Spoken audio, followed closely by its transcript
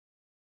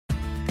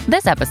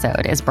This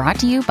episode is brought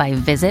to you by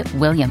Visit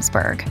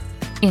Williamsburg.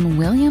 In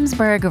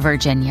Williamsburg,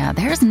 Virginia,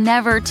 there's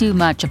never too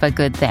much of a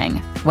good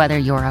thing. Whether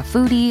you're a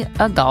foodie,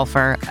 a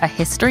golfer, a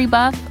history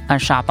buff, a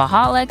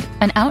shopaholic,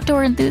 an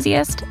outdoor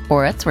enthusiast,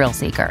 or a thrill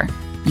seeker,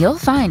 you'll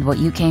find what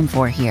you came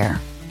for here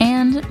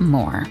and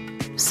more.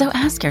 So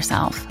ask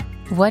yourself,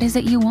 what is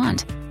it you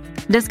want?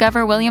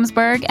 Discover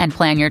Williamsburg and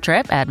plan your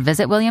trip at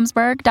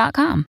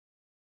visitwilliamsburg.com.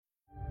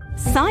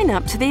 Sign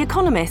up to The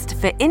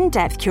Economist for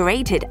in-depth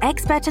curated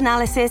expert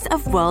analysis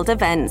of world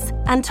events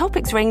and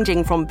topics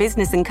ranging from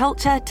business and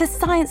culture to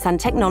science and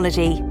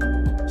technology.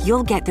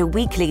 You'll get the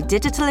weekly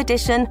digital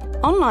edition,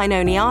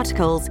 online-only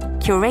articles,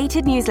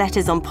 curated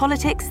newsletters on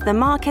politics, the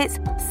markets,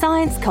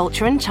 science,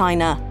 culture and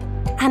China,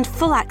 and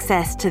full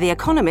access to The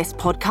Economist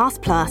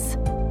Podcast Plus.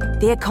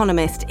 The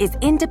Economist is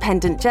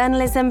independent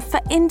journalism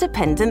for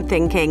independent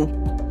thinking.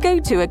 Go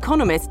to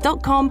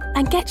economist.com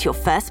and get your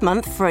first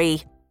month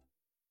free.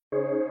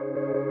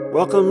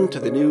 Welcome to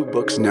the New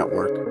Books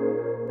Network.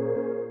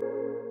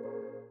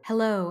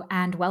 Hello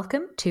and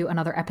welcome to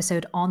another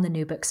episode on the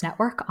New Books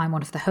Network. I'm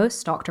one of the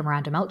hosts, Dr.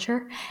 Miranda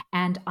Melcher,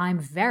 and I'm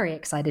very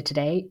excited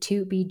today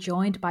to be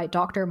joined by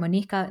Dr.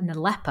 Monika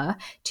Nalepa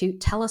to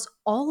tell us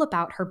all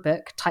about her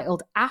book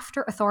titled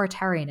After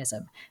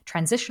Authoritarianism,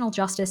 Transitional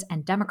Justice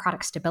and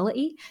Democratic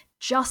Stability,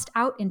 just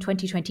out in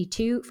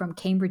 2022 from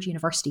Cambridge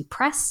University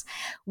Press,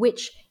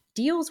 which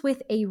deals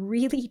with a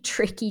really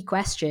tricky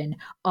question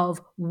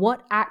of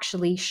what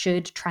actually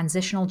should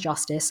transitional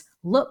justice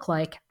look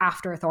like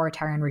after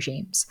authoritarian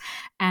regimes.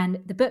 And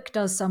the book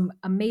does some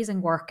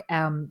amazing work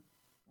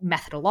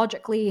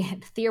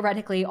methodologically,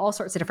 theoretically, all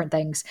sorts of different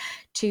things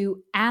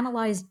to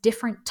analyze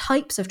different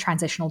types of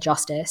transitional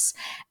justice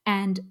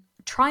and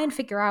try and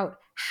figure out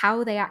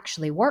how they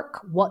actually work,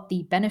 what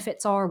the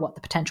benefits are, what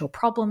the potential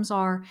problems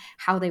are,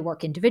 how they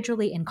work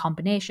individually in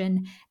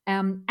combination,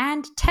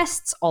 and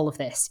tests all of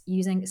this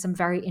using some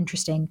very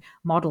interesting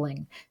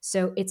modeling.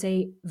 So it's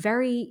a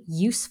very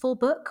useful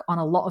book on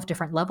a lot of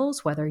different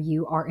levels, whether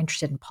you are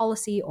interested in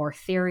policy or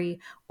theory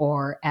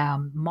or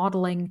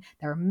modeling.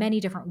 There are many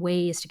different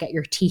ways to get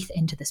your teeth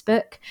into this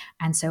book.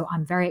 And so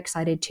I'm very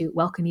excited to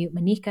welcome you,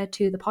 Monika,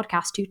 to the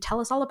podcast to tell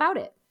us all about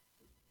it.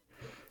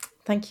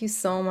 Thank you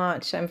so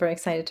much. I'm very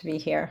excited to be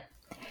here.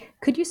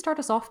 Could you start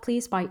us off,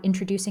 please, by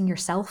introducing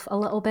yourself a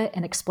little bit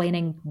and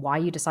explaining why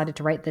you decided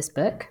to write this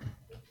book?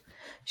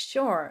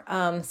 Sure.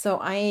 So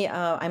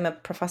I'm a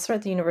professor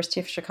at the University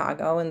of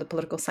Chicago in the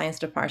political science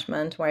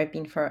department, where I've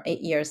been for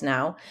 8 years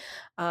now.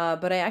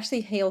 But I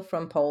actually hail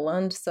from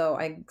Poland. So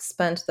I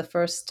spent the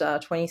first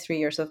 23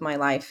 years of my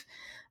life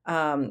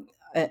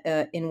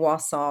in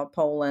Warsaw,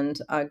 Poland,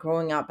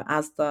 growing up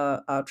as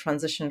the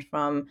transition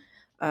from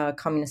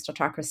communist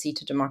autocracy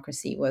to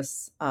democracy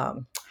was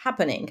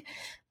happening.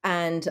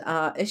 And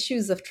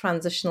issues of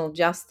transitional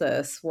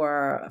justice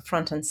were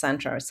front and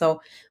center.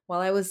 So while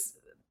I was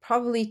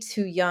probably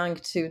too young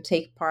to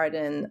take part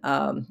in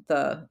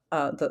the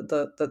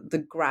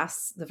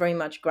very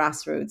much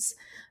grassroots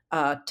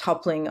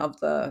toppling of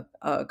the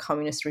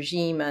communist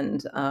regime,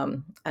 and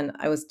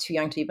I was too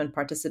young to even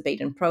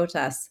participate in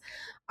protests,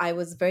 I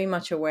was very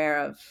much aware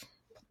of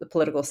the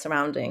political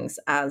surroundings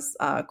as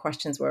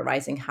questions were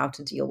arising, how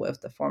to deal with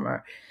the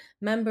former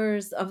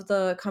members of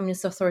the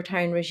communist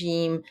authoritarian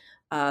regime,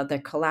 their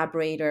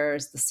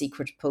collaborators, the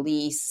secret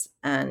police,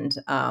 and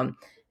I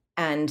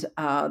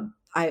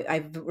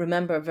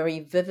remember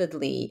very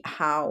vividly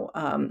how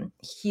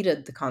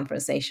heated the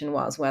conversation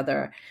was,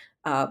 whether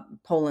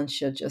Poland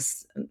should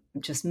just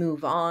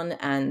move on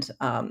and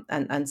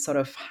sort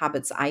of have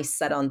its eyes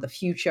set on the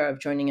future of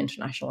joining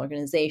international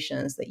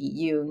organizations, the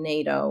EU,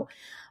 NATO,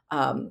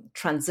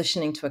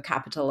 transitioning to a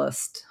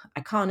capitalist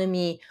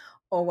economy,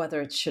 or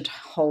whether it should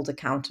hold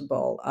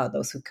accountable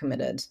those who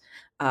committed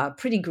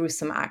pretty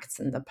gruesome acts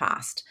in the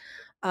past.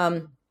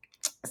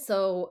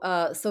 So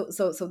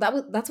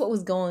that's what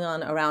was going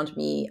on around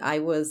me. I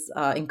was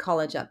in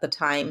college at the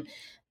time,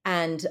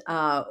 and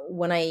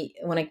when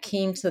I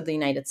came to the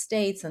United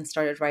States and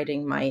started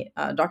writing my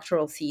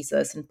doctoral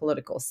thesis in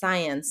political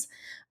science,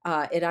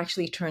 it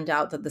actually turned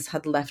out that this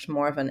had left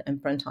more of an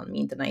imprint on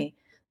me than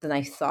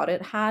I thought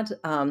it had.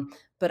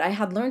 But I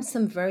had learned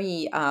some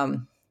very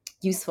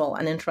useful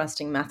and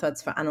interesting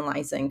methods for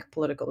analyzing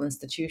political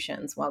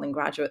institutions while in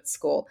graduate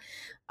school.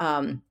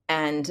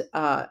 And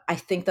I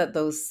think that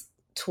those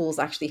tools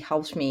actually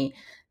helped me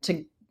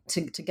to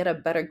get a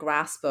better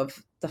grasp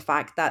of the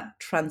fact that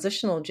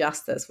transitional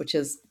justice, which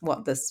is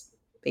what this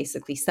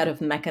basically set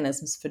of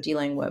mechanisms for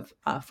dealing with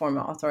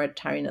former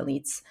authoritarian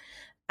elites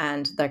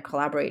and their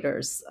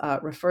collaborators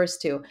refers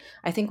to.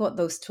 I think what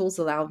those tools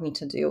allowed me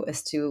to do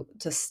is to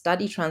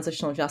study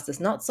transitional justice,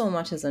 not so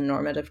much as a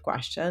normative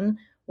question,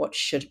 what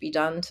should be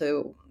done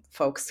to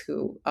folks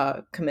who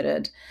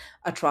committed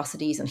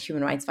atrocities and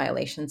human rights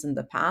violations in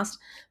the past,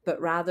 but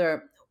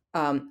rather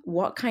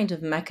what kind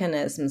of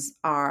mechanisms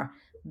are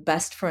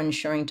best for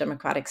ensuring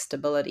democratic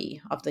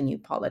stability of the new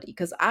polity.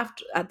 Because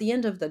at the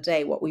end of the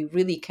day, what we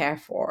really care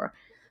for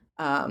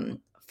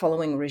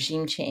following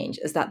regime change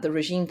is that the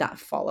regime that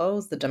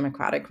follows, the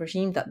democratic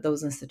regime, that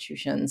those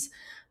institutions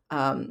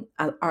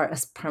are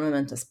as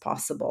permanent as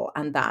possible,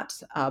 and that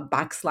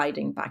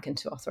backsliding back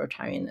into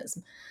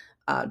authoritarianism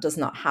does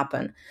not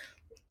happen.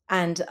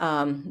 And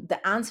the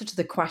answer to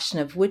the question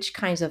of which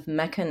kinds of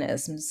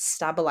mechanisms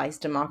stabilize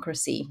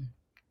democracy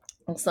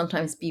will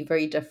sometimes be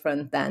very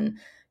different than,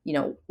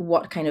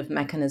 what kind of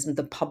mechanism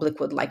the public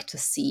would like to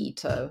see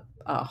to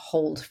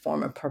hold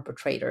former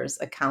perpetrators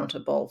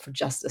accountable for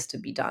justice to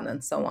be done,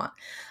 and so on.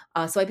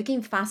 So I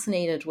became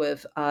fascinated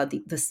with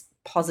this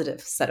positive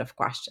set of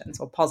questions,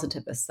 or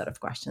positivist set of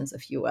questions,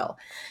 if you will,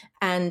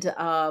 and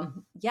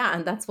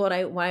and that's why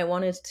I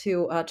wanted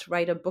to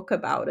write a book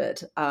about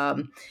it.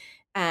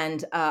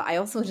 And I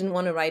also didn't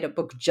want to write a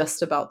book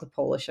just about the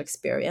Polish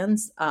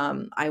experience.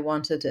 I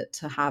wanted it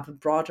to have a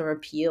broader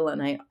appeal,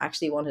 and I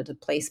actually wanted to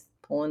place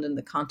Poland in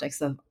the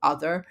context of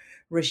other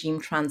regime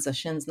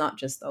transitions, not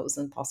just those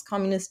in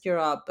post-communist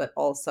Europe, but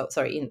also,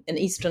 in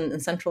Eastern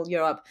and Central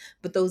Europe,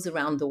 but those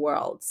around the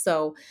world.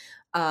 So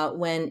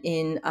when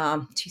in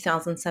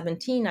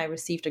 2017, I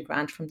received a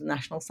grant from the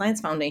National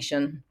Science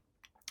Foundation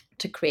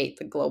to create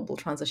the Global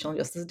Transitional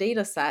Justice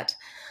Data Set,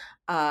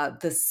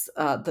 the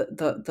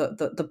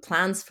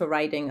plans for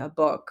writing a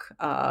book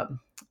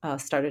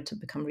started to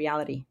become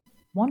reality.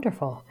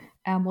 Wonderful.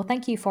 Well,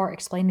 thank you for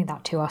explaining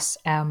that to us.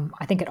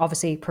 I think it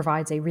obviously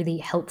provides a really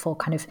helpful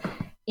kind of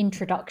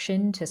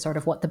introduction to sort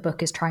of what the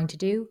book is trying to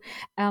do.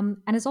 And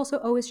it's also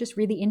always just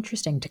really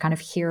interesting to kind of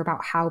hear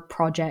about how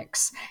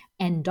projects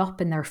end up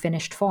in their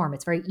finished form.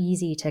 It's very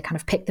easy to kind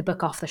of pick the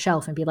book off the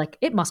shelf and be like,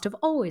 it must have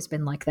always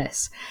been like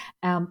this.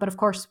 But of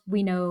course,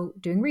 we know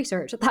doing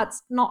research that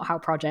that's not how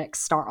projects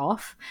start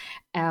off.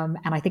 And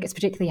I think it's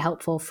particularly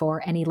helpful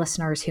for any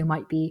listeners who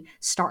might be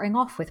starting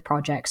off with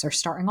projects or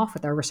starting off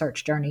with their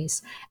research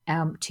journeys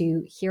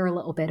to hear a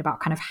little bit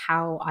about kind of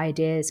how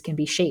ideas can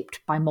be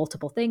shaped by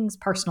multiple things,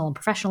 personal and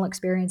professional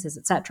experiences,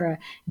 etc.,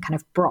 and kind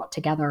of brought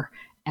together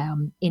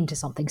into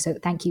something. So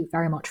thank you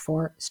very much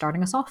for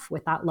starting us off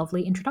with that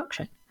lovely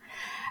introduction.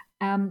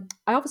 I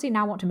obviously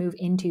now want to move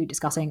into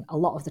discussing a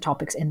lot of the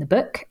topics in the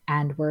book,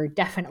 and we're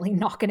definitely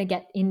not going to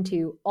get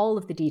into all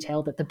of the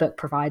detail that the book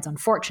provides,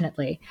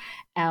 unfortunately.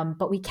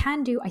 But we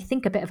can do, I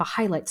think, a bit of a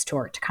highlights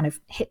tour to kind of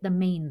hit the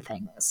main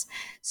things.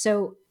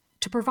 So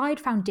to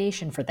provide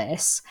foundation for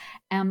this,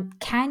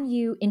 can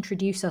you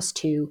introduce us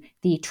to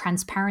the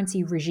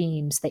transparency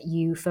regimes that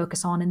you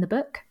focus on in the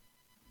book?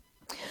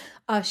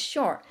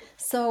 Sure.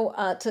 So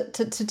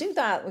to do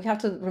that, we have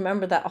to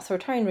remember that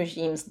authoritarian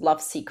regimes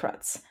love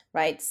secrets,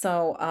 right?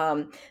 So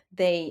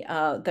they're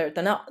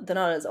not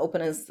as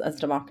open as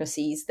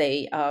democracies.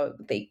 They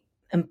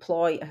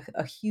employ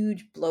a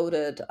huge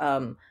bloated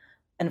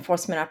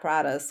enforcement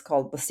apparatus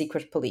called the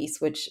secret police,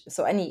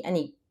 so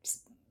any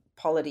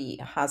polity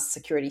has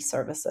security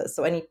services.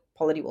 So any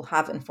polity will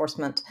have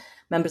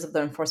members of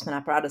their enforcement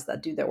apparatus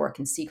that do their work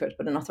in secret.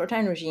 But in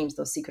authoritarian regimes,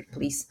 those secret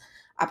police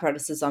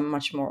apparatuses are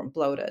much more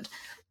bloated.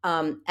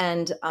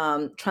 And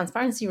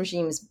transparency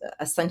regimes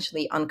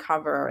essentially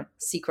uncover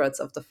secrets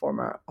of the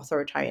former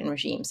authoritarian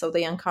regime. So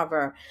they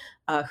uncover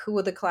who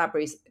were the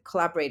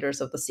collaborators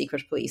of the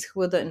secret police,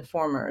 who were the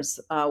informers,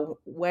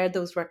 where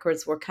those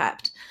records were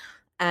kept.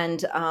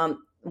 And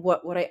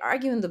what I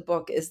argue in the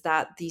book is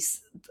that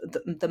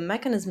the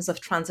mechanisms of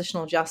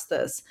transitional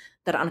justice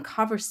that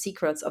uncover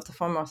secrets of the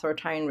former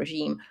authoritarian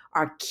regime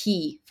are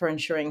key for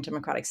ensuring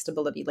democratic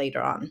stability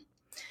later on.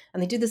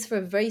 And they do this for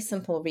a very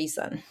simple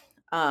reason.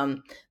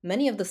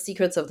 Many of the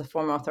secrets of the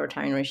former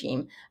authoritarian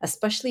regime,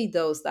 especially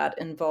those that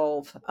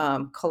involve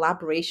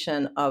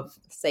collaboration of,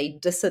 say,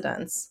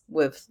 dissidents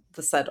with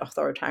the said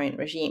authoritarian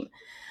regime,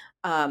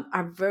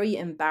 are very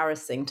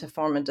embarrassing to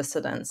former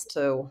dissidents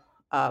to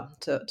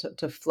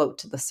float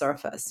to the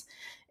surface.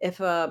 If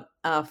a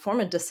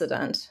former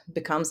dissident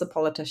becomes a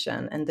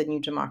politician in the new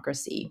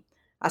democracy,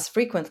 as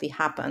frequently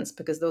happens,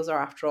 because those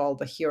are, after all,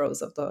 the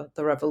heroes of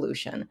the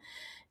revolution,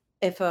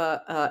 if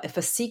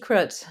a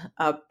secret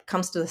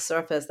comes to the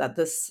surface that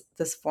this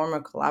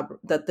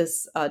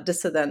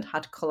dissident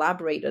had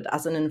collaborated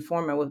as an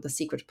informer with the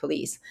secret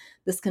police,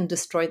 this can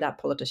destroy that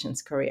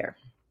politician's career.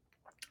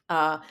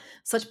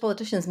 Such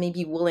politicians may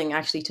be willing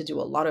actually to do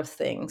a lot of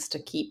things to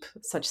keep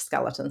such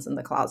skeletons in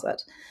the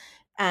closet.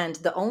 And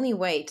the only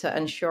way to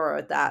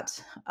ensure that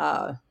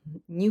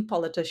new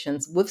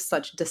politicians with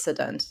such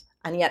dissident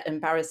and yet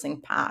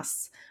embarrassing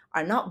pasts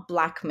are not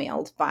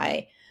blackmailed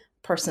by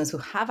persons who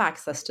have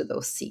access to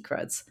those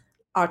secrets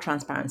are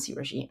transparency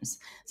regimes.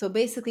 So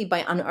basically,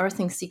 by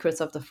unearthing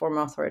secrets of the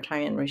former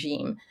authoritarian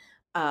regime,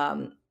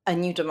 a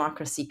new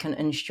democracy can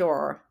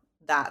ensure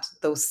that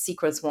those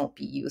secrets won't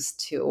be used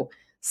to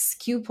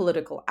skew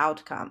political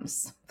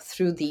outcomes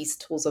through these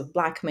tools of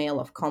blackmail,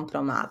 of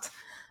compromat,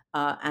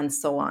 and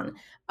so on.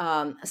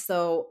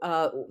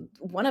 So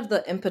one of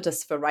the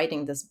impetus for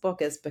writing this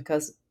book is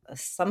because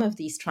some of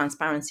these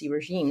transparency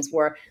regimes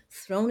were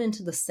thrown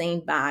into the same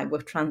bag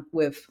with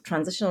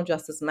transitional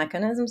justice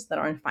mechanisms that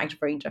are in fact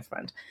very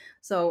different.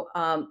 So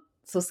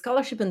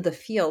scholarship in the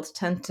field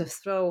tend to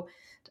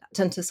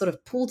sort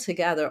of pull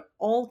together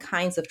all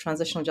kinds of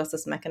transitional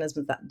justice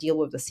mechanisms that deal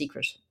with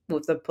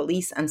the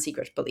police and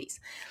secret police.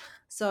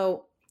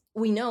 So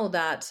we know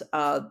that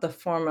the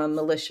former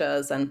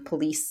militias and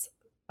police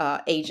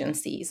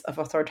agencies of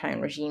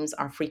authoritarian regimes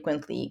are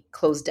frequently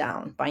closed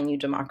down by new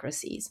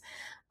democracies.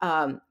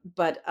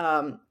 But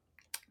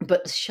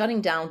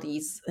shutting down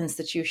these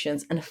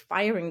institutions and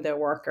firing their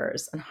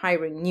workers and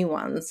hiring new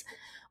ones,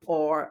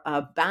 or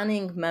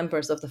banning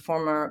members of the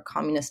former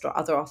communist or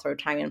other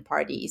authoritarian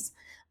parties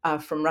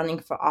from running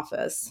for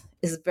office,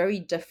 is very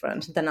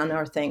different than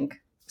unearthing,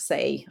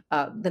 say,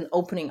 than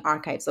opening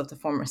archives of the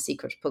former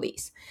secret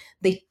police.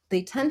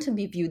 They tend to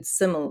be viewed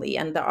similarly,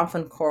 and they're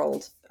often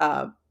called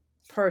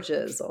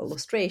purges or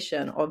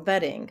lustration or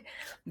vetting.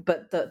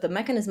 But the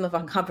mechanism of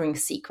uncovering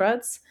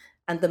secrets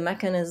and the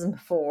mechanism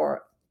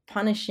for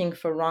punishing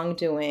for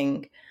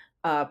wrongdoing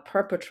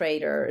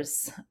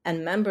perpetrators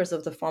and members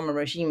of the former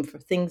regime for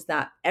things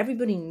that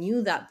everybody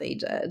knew that they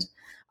did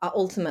are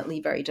ultimately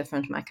very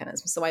different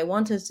mechanisms. So I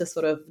wanted to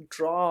sort of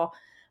draw,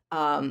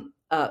 I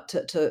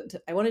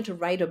wanted to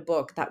write a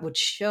book that would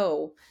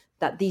show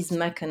that these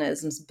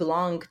mechanisms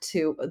belong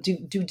to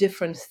do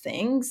different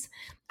things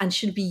and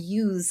should be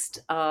used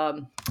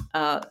and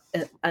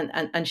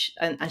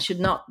should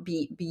not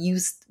be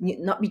used,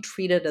 not be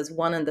treated as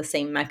one and the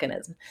same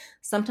mechanism.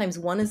 Sometimes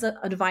one is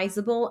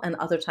advisable and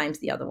other times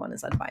the other one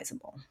is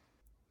advisable.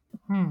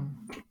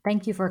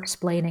 Thank you for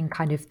explaining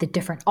kind of the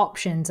different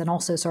options and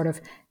also sort of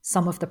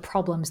some of the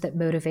problems that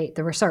motivate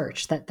the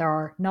research, that there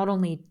are not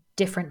only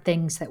different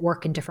things that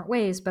work in different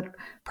ways, but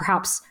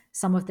perhaps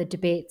some of the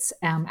debates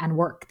and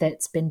work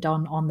that's been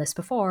done on this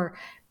before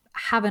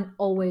haven't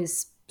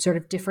always sort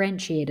of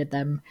differentiated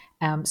them,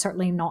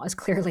 certainly not as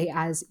clearly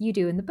as you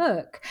do in the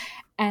book.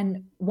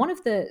 And one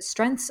of the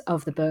strengths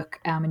of the book,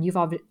 and you've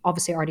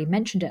obviously already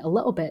mentioned it a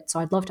little bit, so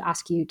I'd love to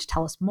ask you to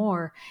tell us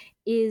more,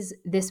 is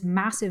this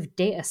massive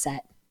data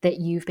set that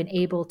you've been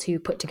able to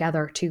put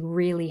together to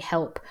really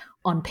help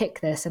unpick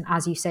this. And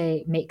as you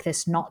say, make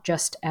this not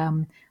just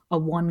a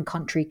one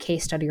country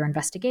case study or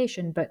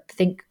investigation, but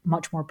think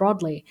much more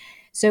broadly.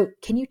 So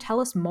can you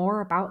tell us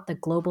more about the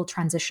Global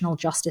Transitional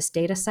Justice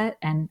Dataset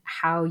and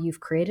how you've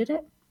created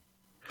it?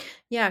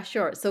 Yeah,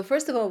 sure. So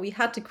first of all, we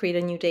had to create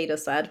a new data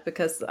set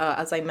because,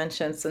 as I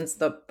mentioned, since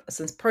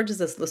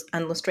purges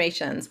and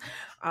lustrations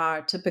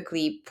are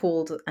typically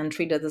pooled and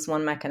treated as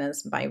one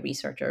mechanism by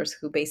researchers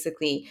who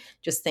basically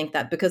just think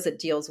that because it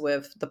deals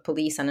with the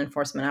police and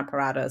enforcement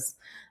apparatus,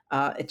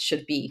 it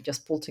should be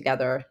just pulled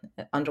together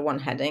under one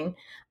heading.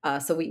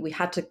 So we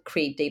had to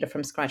create data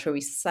from scratch where we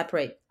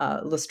separate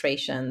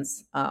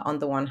lustrations on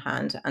the one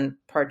hand and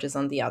purges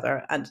on the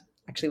other. And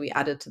actually, we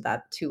added to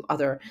that 2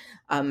 other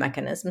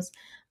mechanisms.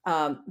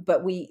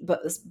 But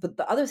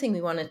the other thing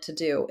we wanted to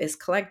do is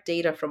collect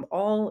data from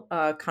all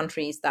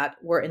countries that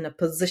were in a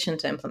position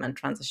to implement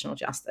transitional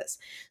justice.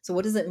 So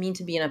what does it mean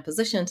to be in a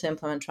position to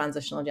implement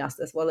transitional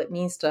justice? Well, it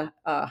means to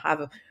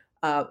have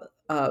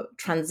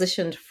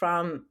transitioned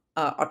from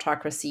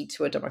autocracy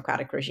to a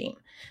democratic regime,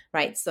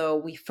 right? So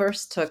we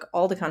first took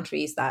all the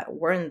countries that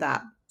were in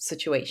that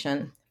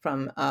situation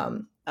from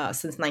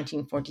since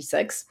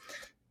 1946.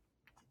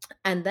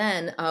 And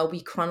then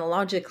we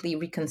chronologically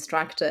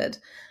reconstructed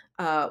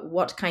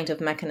what kind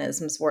of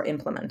mechanisms were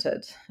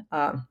implemented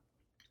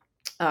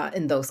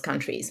in those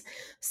countries.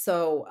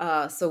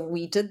 So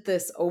we did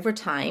this over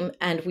time,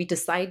 and we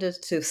decided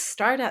to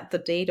start at the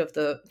date of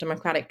the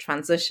democratic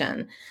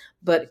transition,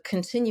 but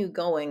continue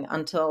going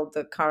until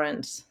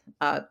current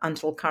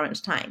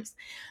times.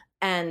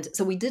 And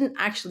so we didn't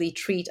actually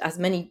treat, as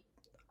many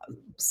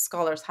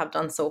scholars have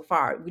done so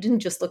far, we didn't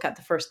just look at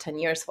the first 10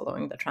 years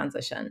following the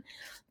transition,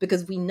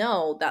 because we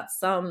know that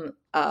some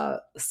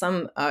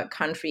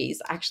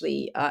countries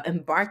actually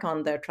embark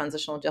on their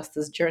transitional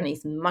justice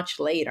journeys much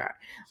later.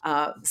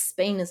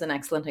 Spain is an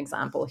excellent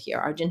example here.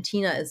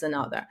 Argentina is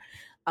another.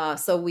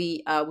 So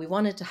we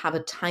wanted to have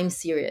a time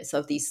series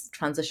of these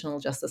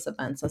transitional justice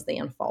events as they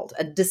unfold,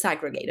 a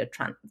disaggregated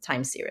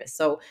time series.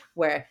 So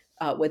where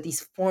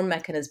these 4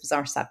 mechanisms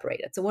are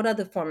separated. So what are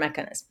the 4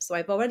 mechanisms? So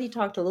I've already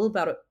talked a little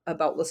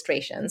about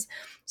lustrations.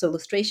 So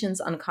lustrations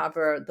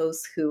uncover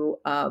those who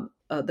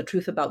the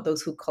truth about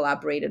those who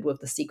collaborated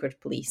with the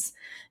secret police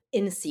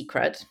in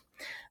secret.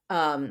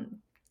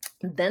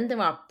 Then there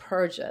are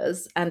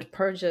purges, and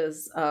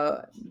purges,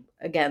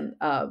 again,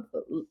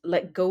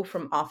 let go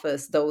from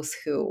office those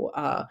who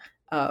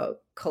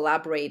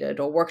collaborated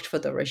or worked for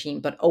the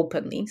regime, but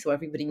openly, so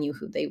everybody knew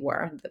who they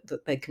were.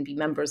 They can be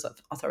members of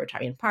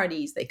authoritarian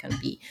parties, they can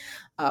be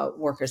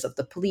workers of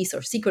the police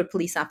or secret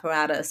police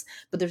apparatus,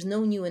 but there's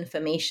no new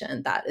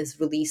information that is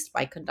released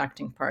by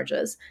conducting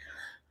purges.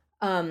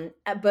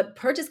 But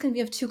purges can be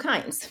of 2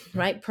 kinds,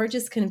 right?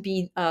 Purges can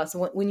be,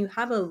 so when you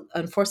have an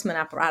enforcement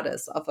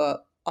apparatus of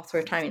a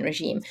authoritarian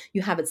regime,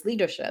 you have its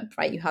leadership,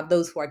 right? You have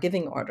those who are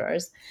giving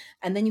orders,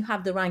 and then you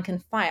have the rank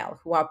and file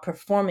who are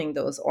performing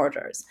those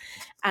orders.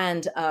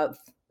 And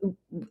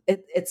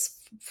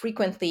it's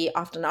frequently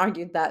often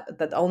argued that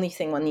the only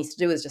thing one needs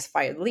to do is just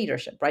fire the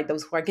leadership, right?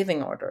 Those who are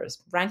giving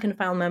orders. Rank and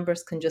file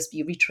members can just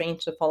be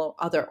retrained to follow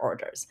other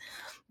orders.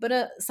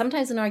 But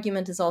sometimes an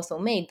argument is also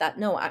made that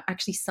no,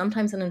 actually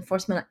sometimes an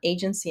enforcement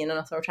agency in an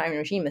authoritarian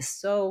regime is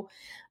so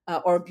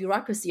or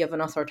bureaucracy of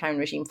an authoritarian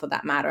regime for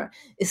that matter,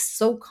 is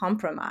so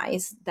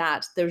compromised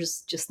that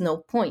there's just no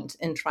point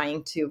in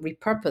trying to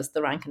repurpose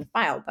the rank and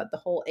file, that the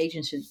whole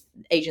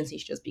agency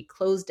should just be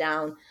closed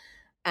down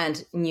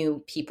and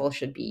new people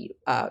should be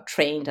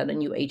trained and a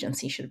new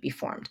agency should be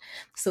formed.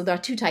 So there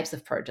are two types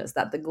of purges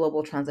that the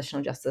Global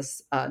Transitional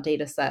Justice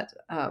data set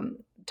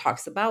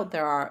talks about.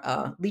 There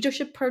are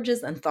leadership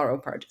purges and thorough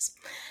purges.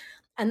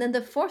 And then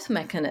the fourth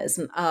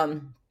mechanism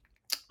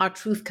are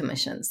truth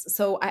commissions.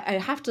 So I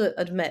have to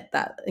admit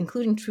that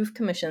including truth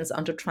commissions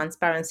under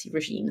transparency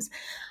regimes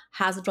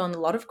has drawn a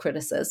lot of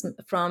criticism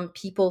from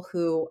people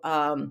who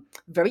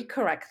very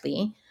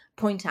correctly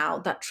point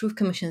out that truth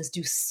commissions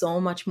do so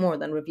much more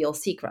than reveal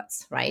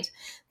secrets, right?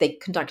 They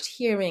conduct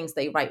hearings,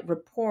 they write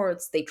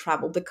reports, they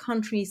travel the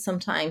country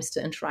sometimes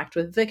to interact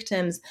with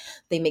victims,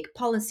 they make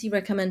policy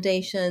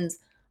recommendations.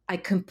 I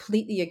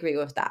completely agree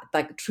with that.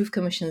 Like, truth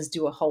commissions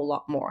do a whole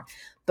lot more.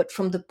 But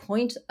from the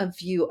point of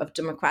view of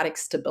democratic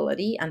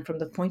stability and from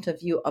the point of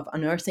view of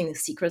unearthing the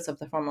secrets of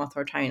the former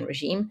authoritarian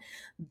regime,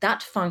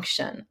 that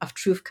function of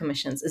truth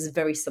commissions is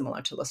very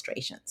similar to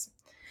lustrations.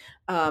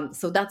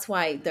 So that's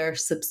why they're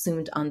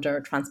subsumed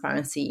under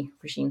transparency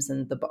regimes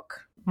in the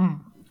book.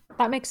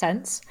 That makes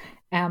sense.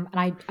 And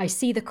I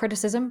see the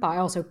criticism, but I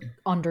also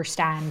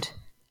understand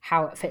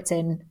how it fits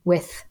in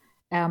with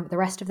the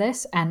rest of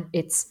this. And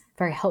it's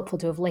very helpful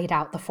to have laid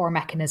out the four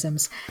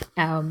mechanisms,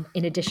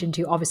 in addition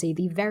to obviously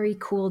the very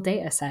cool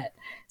data set.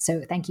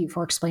 So thank you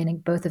for explaining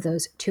both of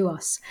those to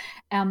us.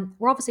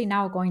 We're obviously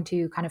now going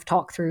to kind of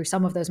talk through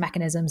some of those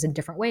mechanisms in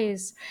different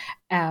ways.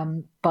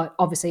 But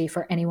obviously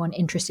for anyone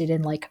interested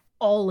in like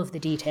all of the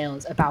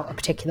details about a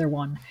particular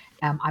one,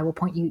 I will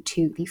point you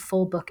to the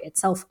full book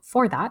itself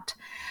for that.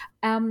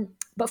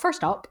 But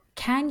first up,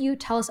 can you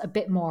tell us a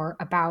bit more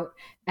about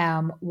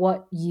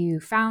what you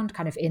found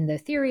kind of in the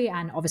theory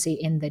and obviously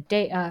in the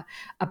data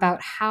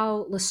about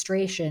how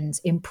lustrations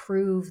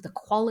improve the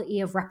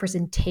quality of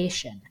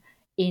representation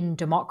in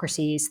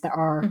democracies that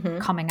are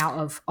coming out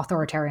of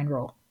authoritarian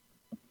rule?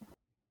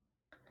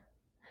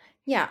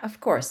 Yeah, of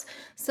course.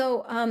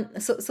 So,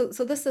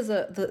 so this is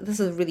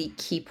a really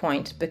key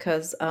point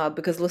because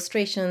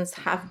lustrations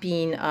have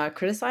been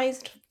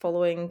criticized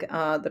following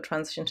the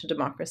transition to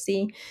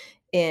democracy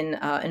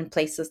in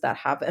places that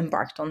have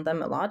embarked on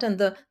them a lot, and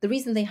the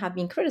reason they have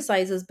been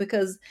criticized is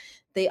because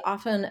they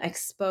often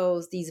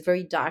expose these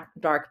very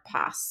dark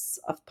pasts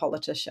of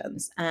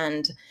politicians,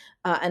 and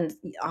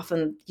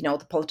often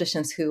the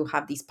politicians who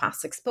have these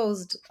pasts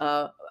exposed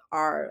are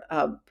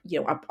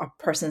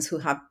persons who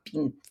have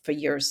been for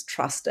years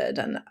trusted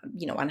and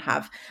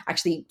have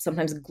actually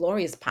sometimes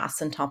glorious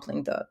pasts in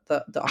toppling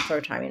the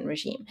authoritarian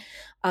regime.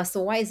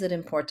 So why is it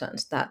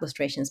important that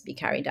lustrations be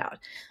carried out?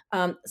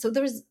 I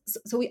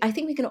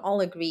think we can all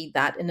agree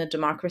that in a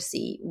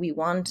democracy we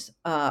want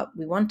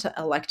to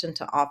elect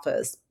into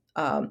office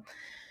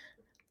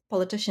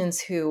politicians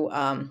who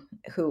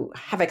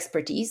have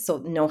expertise, so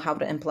know how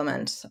to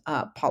implement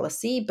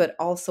policy, but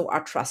also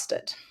are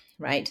trusted,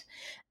 right?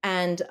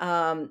 And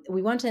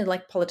we want to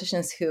elect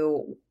politicians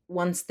who,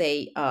 once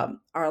they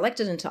are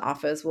elected into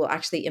office, will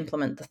actually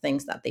implement the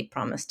things that they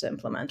promised to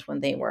implement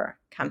when they were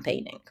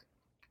campaigning.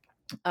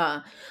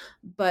 So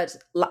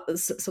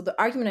the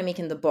argument I make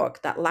in the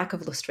book, that lack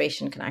of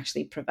lustration can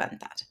actually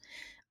prevent that.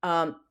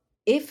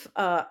 If,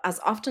 as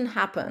often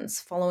happens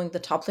following the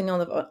toppling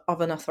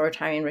of an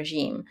authoritarian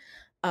regime,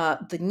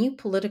 the new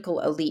political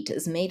elite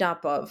is made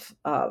up of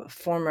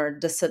former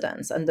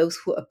dissidents and those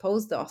who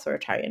oppose the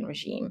authoritarian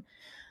regime,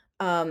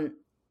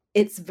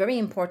 it's very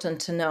important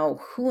to know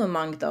who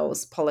among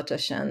those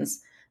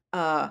politicians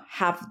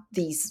have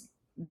these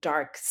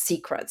dark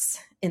secrets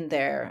in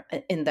their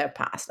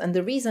past. And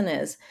the reason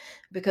is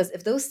because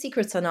if those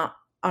secrets are not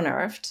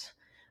unearthed,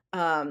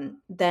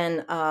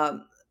 then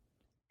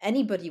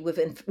anybody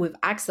with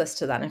access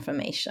to that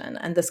information,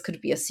 and this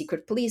could be a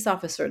secret police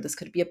officer, this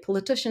could be a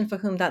politician for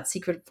whom that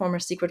former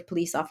secret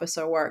police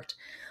officer worked,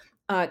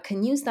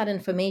 can use that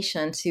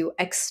information to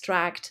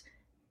extract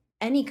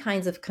any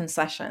kinds of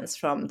concessions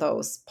from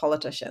those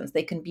politicians.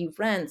 They can be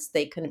rents,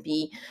 they can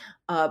be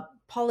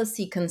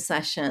policy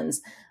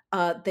concessions,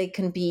 they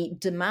can be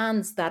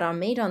demands that are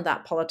made on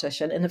that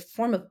politician in a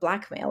form of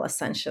blackmail,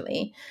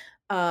 essentially,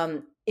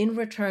 in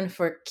return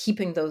for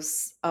keeping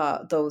those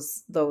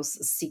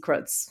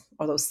secrets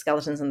or those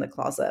skeletons in the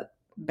closet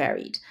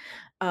buried.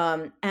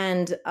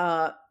 And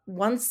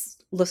once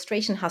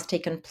lustration has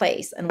taken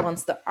place, and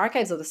once the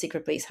archives of the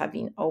secret police have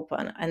been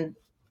open, and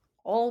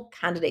all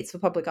candidates for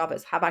public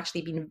office have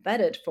actually been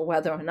vetted for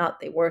whether or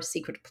not they were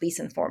secret police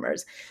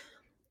informers,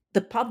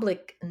 the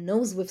public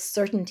knows with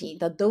certainty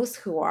that those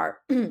who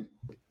are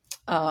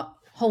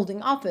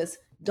holding office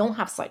don't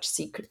have such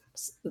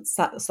secrets,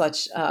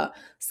 such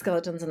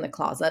skeletons in the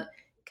closet,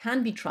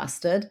 can be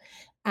trusted,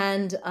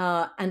 and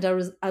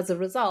as a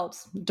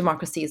result,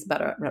 democracy is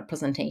better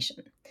representation.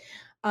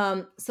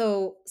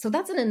 So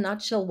that's in a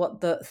nutshell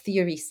what the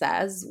theory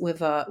says, with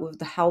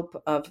the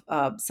help of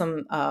a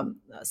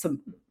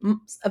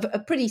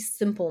pretty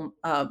simple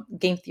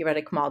game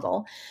theoretic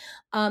model.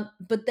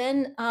 But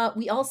then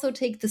we also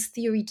take this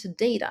theory to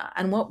data,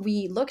 and what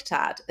we looked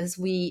at is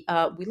we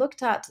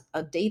looked at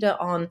data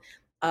on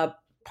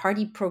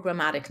party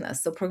programmaticness.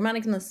 So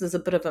programmaticness is a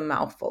bit of a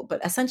mouthful, but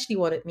essentially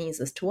what it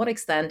means is to what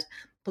extent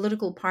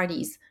political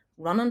parties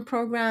run on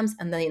programs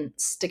and then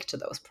stick to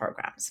those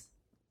programs.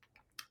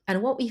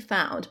 And what we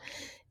found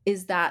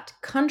is that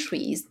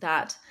countries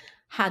that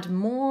had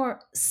more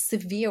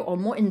severe or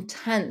more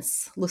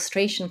intense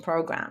lustration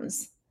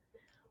programs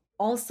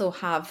also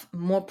have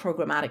more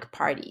programmatic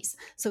parties.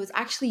 So it's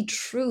actually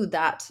true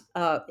that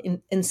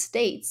in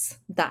states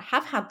that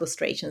have had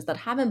lustrations, that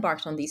have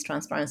embarked on these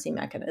transparency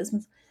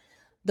mechanisms,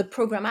 the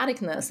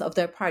programmaticness of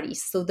their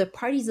parties, so the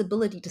parties'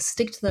 ability to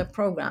stick to their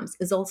programs,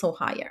 is also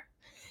higher.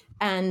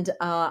 And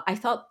I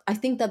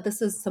think that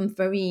this is some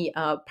very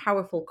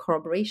powerful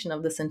corroboration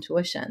of this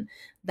intuition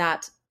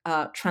that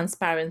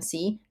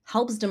transparency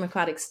helps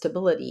democratic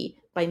stability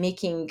by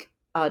making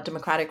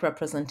democratic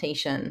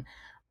representation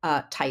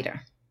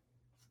tighter.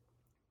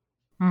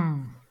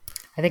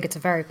 I think it's a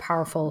very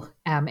powerful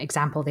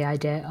example, the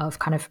idea of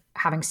kind of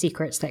having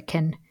secrets that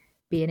can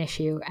be an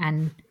issue.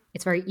 And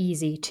it's very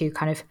easy to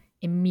kind of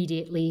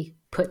immediately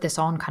put this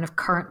on kind of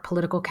current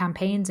political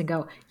campaigns and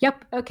go,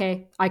 yep,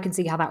 okay, I can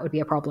see how that would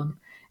be a problem.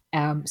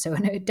 So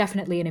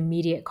definitely an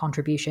immediate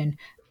contribution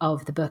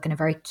of the book and a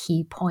very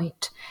key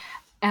point.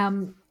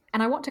 And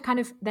I want to kind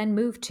of then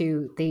move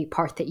to the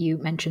part that you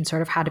mentioned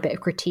sort of had a bit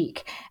of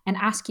critique and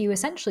ask you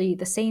essentially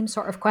the same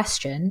sort of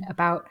question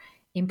about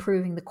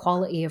improving the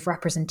quality of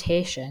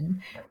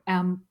representation,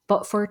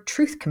 but for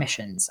truth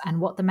commissions and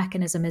what the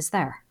mechanism is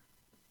there.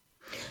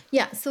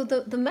 Yeah, so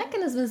the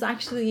mechanism is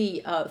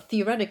actually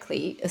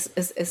theoretically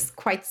is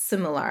quite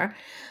similar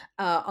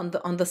on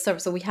the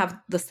surface. So we have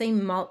the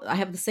same I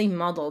have the same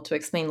model to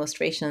explain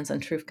lustrations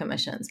and truth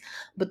commissions,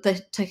 but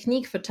the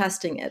technique for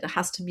testing it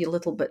has to be a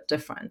little bit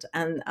different,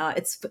 and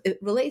it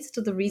relates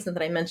to the reason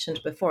that I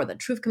mentioned before, that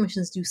truth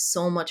commissions do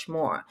so much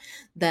more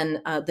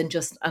than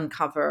just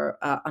uncover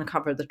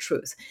the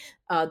truth.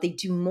 They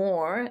do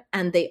more,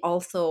 and they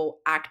also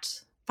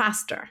act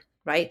faster.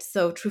 Right,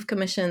 so truth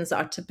commissions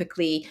are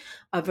typically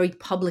very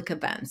public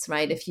events.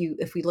 Right, if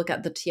we look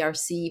at the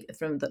TRC,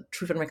 from the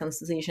Truth and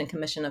Reconciliation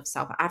Commission of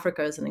South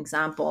Africa as an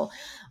example,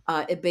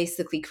 it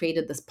basically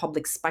created this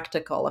public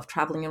spectacle of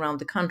traveling around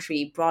the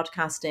country,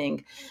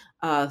 broadcasting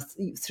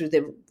through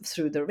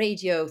the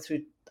radio,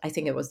 through, I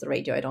think it was the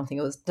radio, I don't think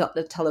it was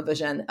the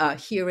television,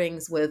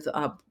 hearings with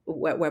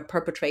where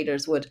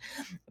perpetrators would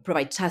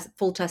provide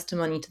full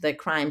testimony to their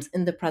crimes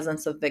in the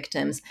presence of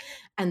victims,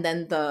 and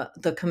then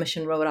the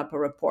commission wrote up a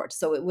report.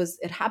 So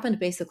it happened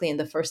basically in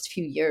the first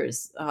few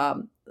years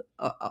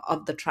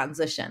of the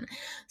transition.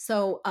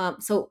 So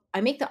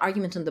I make the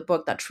argument in the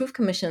book that truth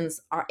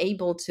commissions are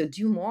able to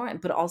do more,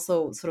 but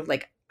also sort of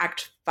like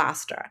act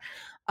faster.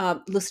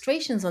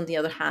 Lustrations, on the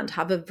other hand,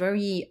 have a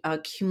very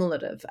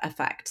cumulative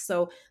effect.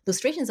 So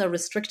lustrations are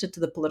restricted to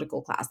the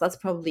political class. That's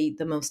probably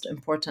the most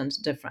important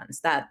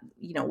difference. That,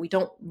 we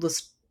don't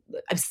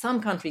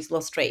some countries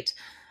lustrate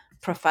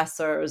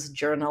professors,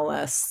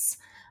 journalists,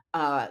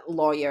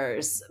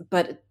 lawyers,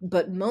 but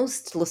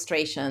most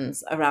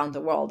lustrations around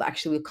the world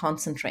actually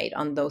concentrate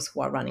on those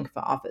who are running for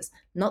office.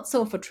 Not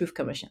so for truth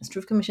commissions.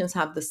 Truth commissions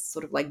have this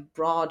sort of like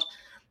broad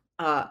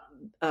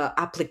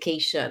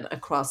application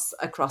across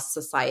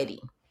society.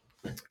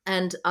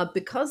 And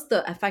because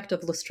the effect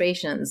of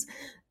lustrations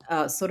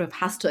sort of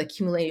has to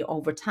accumulate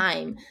over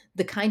time,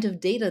 the kind of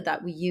data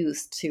that we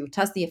use to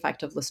test the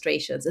effect of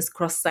lustrations is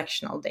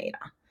cross-sectional data.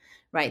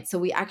 Right, so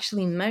we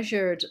actually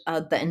measured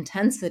the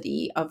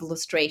intensity of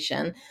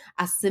lustration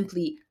as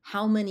simply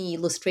how many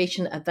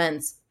lustration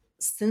events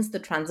since the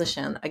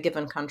transition a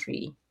given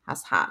country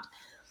has had.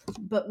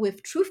 But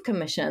with truth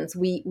commissions,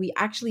 we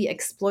actually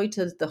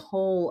exploited the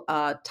whole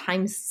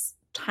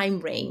time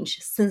range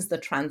since the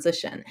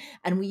transition,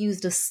 and we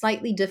used a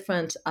slightly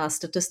different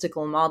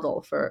statistical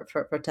model for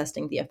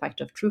testing the effect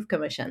of truth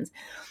commissions.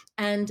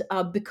 And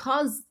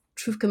because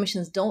truth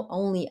commissions don't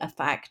only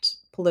affect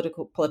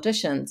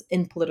politicians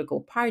in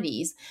political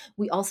parties,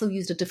 we also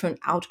used a different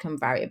outcome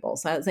variable.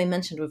 So as I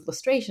mentioned with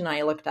lustration,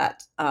 I looked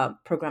at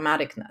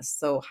programmaticness,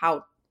 so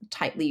how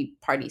tightly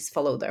parties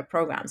follow their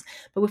programs.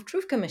 But with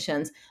truth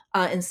commissions,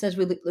 instead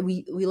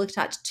we looked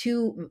at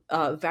two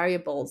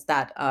variables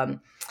that are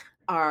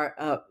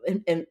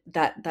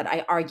that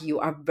I argue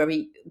are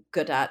very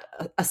good at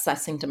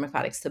assessing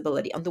democratic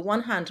stability. On the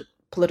one hand,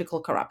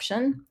 political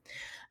corruption,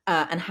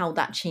 and how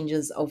that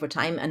changes over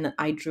time. And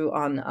I drew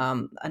on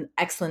an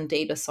excellent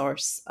data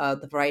source,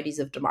 the Varieties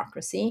of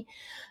Democracy,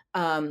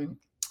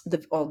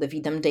 the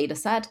VDEM data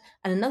set.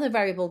 And another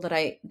variable that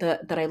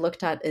I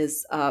looked at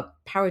is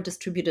power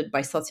distributed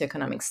by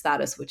socioeconomic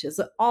status, which is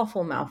an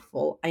awful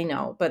mouthful, I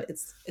know, but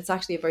it's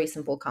actually a very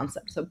simple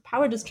concept. So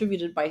power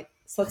distributed by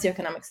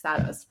socioeconomic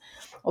status,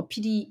 or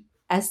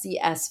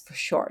PDSES for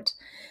short,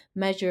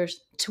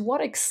 measures to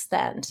what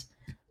extent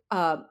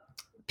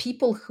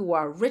people who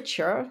are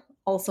richer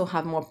also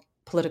have more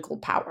political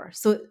power.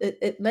 So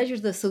it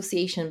measures the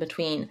association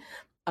between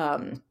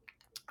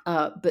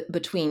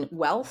between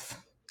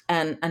wealth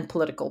and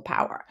political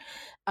power,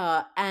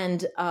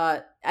 and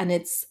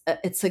it's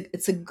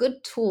a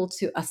good tool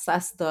to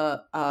assess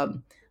the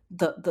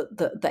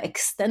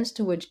extent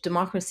to which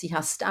democracy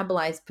has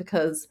stabilized,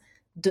 because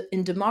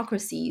in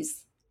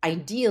democracies,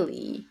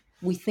 ideally,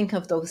 we think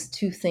of those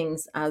two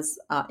things as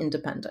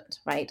independent,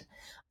 right?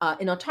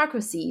 In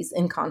autocracies,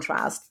 in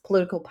contrast,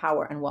 political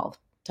power and wealth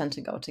tend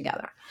to go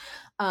together.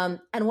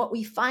 And what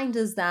we find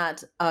is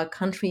that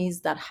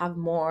countries that have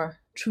more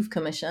truth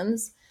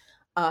commissions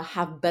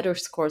have better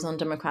scores on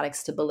democratic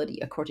stability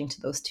according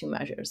to those two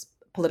measures: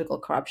 political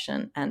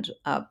corruption and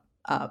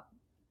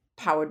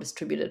power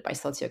distributed by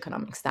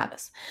socioeconomic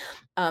status.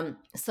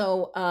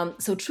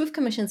 So truth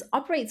commissions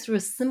operate through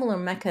a similar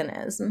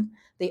mechanism.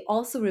 They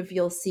also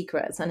reveal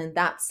secrets, and in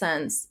that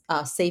sense,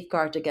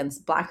 safeguard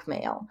against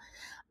blackmail.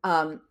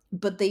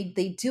 But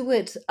they do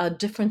it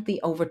differently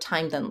over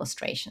time than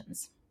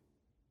lustrations.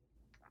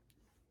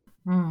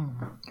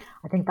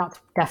 I think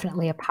that's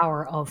definitely a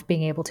power of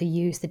being able to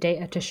use the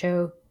data to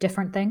show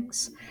different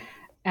things.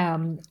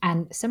 And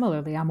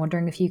similarly, I'm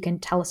wondering if you can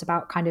tell us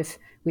about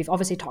we've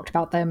obviously talked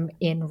about them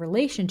in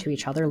relation to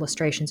each other,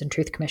 lustrations and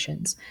truth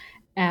commissions,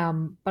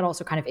 but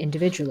also kind of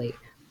individually.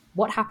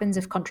 What happens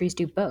if countries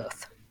do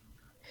both?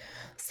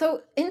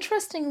 So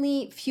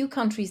interestingly, few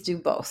countries do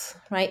both,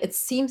 right? It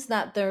seems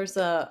that there's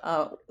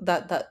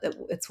that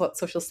it's what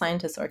social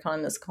scientists or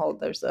economists call,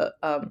 there's a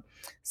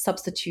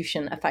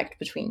substitution effect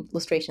between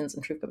lustrations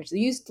and truth commissions. If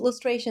you use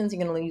lustrations,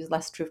 you're going to use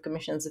less truth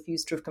commissions. If you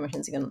use truth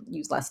commissions, you're going to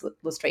use less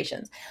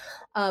lustrations.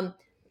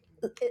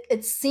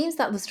 It seems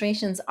that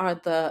lustrations are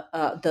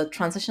the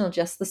transitional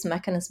justice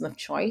mechanism of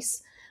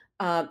choice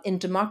in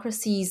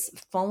democracies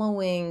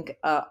following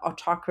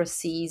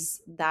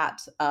autocracies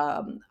that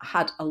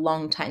had a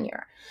long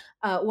tenure.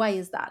 Why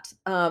is that?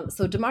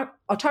 So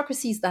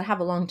autocracies that have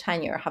a long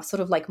tenure have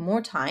sort of like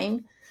more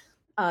time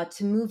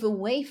to move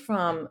away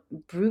from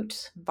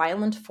brute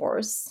violent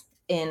force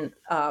in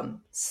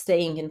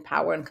staying in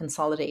power and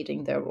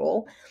consolidating their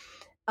role,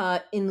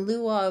 in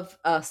lieu of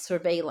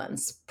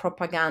surveillance,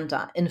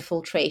 propaganda,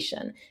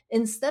 infiltration.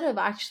 Instead of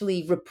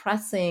actually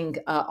repressing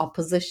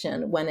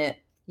opposition when it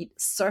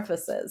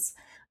surfaces,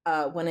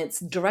 when it's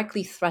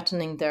directly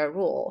threatening their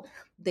rule,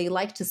 they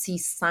like to see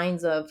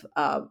signs of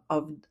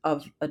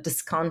a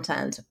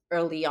discontent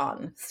early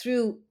on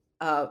through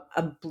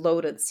a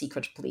bloated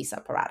secret police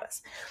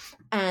apparatus.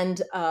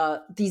 And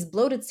these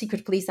bloated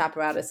secret police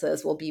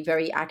apparatuses will be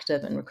very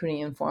active in recruiting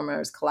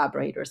informers,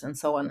 collaborators, and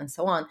so on and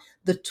so on.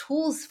 The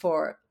tools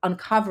for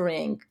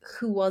uncovering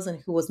who was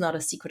and who was not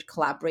a secret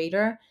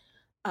collaborator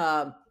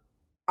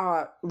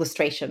are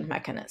lustration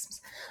mechanisms.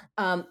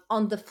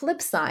 On the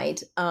flip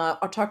side,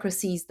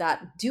 autocracies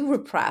that do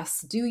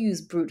repress, do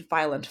use brute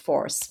violent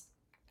force,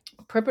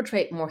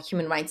 perpetrate more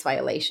human rights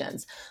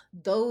violations,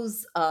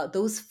 those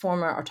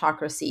former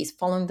autocracies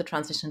following the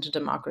transition to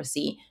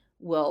democracy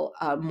will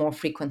more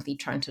frequently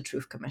turn to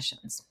truth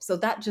commissions. So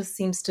that just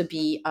seems to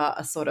be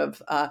a sort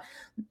of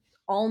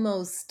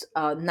almost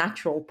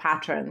natural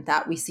pattern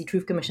that we see: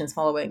 truth commissions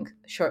following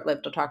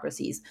short-lived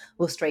autocracies,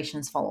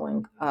 lustrations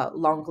following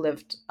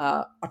long-lived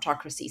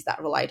autocracies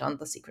that relied on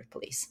the secret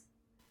police.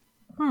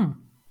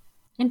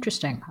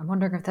 Interesting. I'm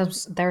wondering if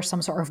there's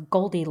some sort of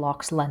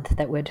Goldilocks length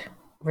that would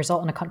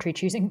result in a country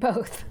choosing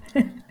both.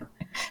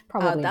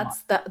 Probably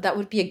that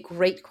would be a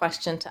great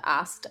question to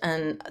ask,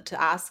 and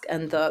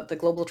the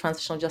Global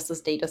Transitional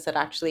Justice Dataset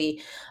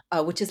actually,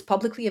 which is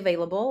publicly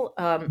available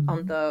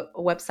on the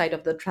website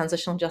of the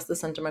Transitional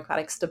Justice and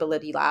Democratic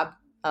Stability Lab.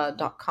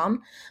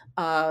 .com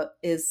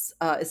is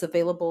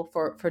available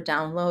for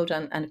download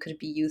and could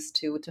be used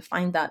to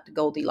find that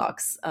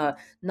Goldilocks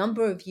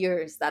number of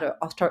years that an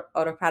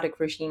autocratic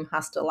regime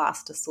has to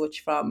last to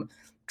switch from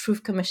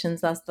truth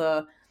commissions as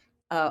the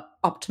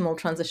optimal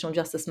transitional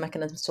justice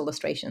mechanisms to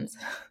lustrations.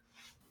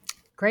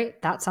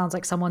 Great. That sounds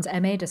like someone's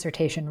MA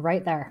dissertation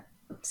right there.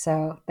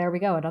 So there we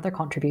go, another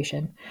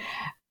contribution.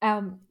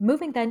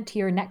 Moving then to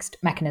your next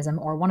mechanism,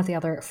 or one of the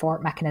other four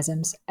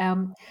mechanisms,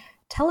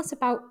 tell us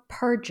about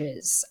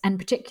purges, and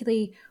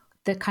particularly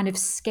the kind of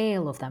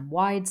scale of them,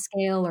 wide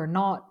scale or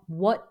not.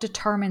 What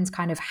determines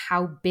kind of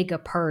how big a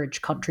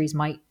purge countries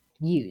might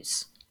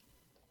use?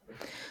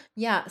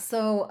 Yeah,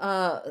 so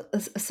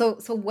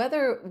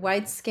whether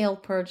wide-scale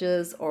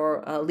purges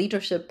or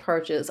leadership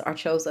purges are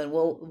chosen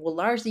will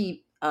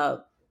largely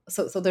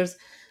so there's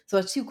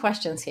two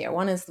questions here.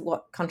 One is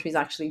what countries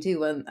actually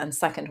do, and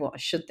second,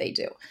 what should they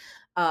do?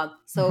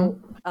 So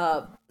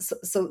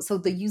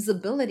the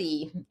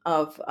usability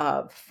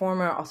of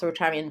former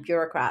authoritarian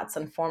bureaucrats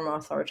and former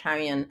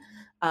authoritarian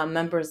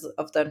members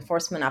of the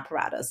enforcement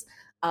apparatus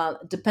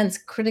depends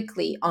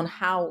critically on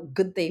how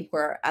good they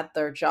were at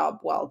their job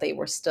while they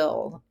were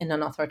still in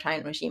an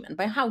authoritarian regime. And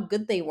by how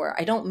good they were,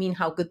 I don't mean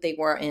how good they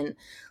were in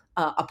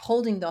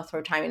upholding the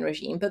authoritarian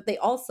regime, but they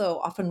also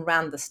often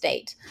ran the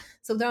state.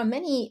 So there are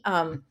many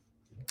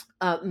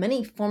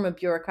former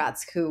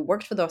bureaucrats who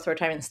worked for the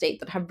authoritarian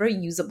state that have very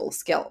usable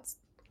skills.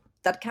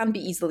 that can be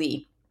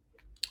easily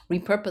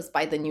repurposed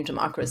by the new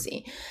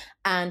democracy.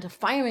 And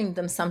firing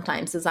them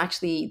sometimes is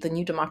actually the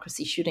new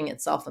democracy shooting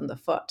itself in the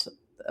foot.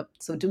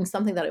 So doing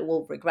something that it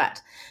will regret,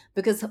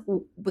 because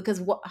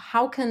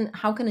how can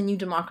a new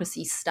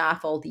democracy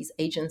staff all these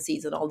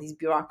agencies and all these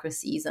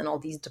bureaucracies and all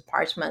these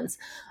departments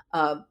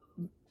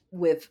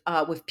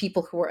with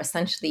people who are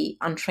essentially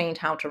untrained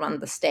how to run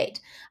the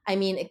state? I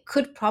mean, it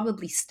could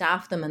probably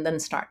staff them and then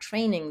start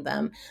training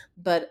them,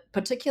 but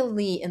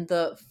particularly in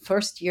the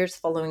first years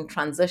following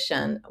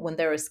transition, when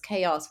there is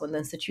chaos, when the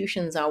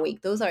institutions are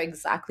weak, those are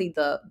exactly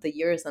the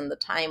years and the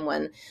time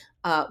when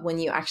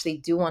you actually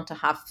do want to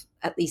have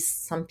at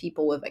least some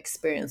people with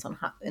experience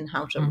in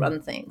how to run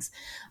things.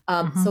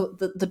 So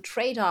the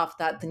trade-off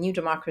that the new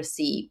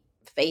democracy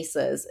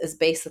faces is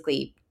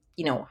basically,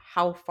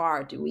 how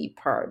far do we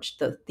purge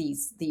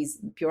these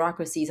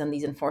bureaucracies and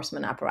these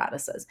enforcement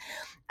apparatuses?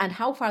 And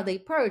how far they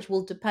purge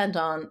will depend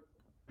on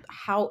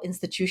how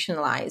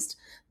institutionalized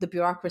the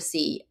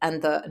bureaucracy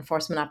and the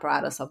enforcement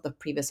apparatus of the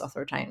previous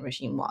authoritarian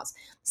regime was.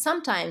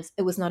 Sometimes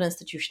it was not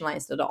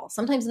institutionalized at all.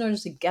 Sometimes in order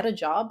to get a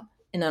job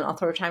in an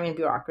authoritarian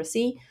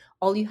bureaucracy,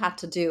 all you had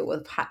to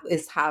do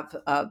is have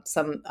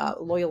some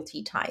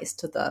loyalty ties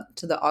to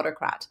the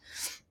autocrat.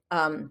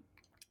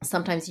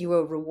 Sometimes you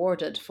were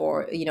rewarded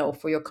for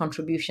your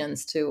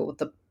contributions to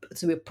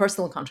your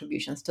personal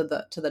contributions to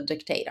the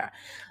dictator.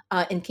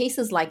 In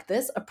cases like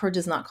this, a purge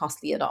is not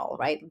costly at all,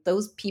 right?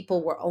 Those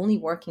people were only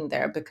working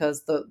there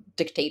because the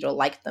dictator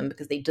liked them,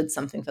 because they did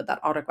something for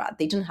that autocrat.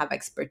 They didn't have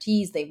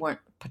expertise. They weren't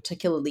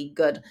particularly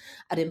good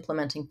at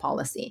implementing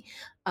policy,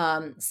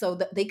 so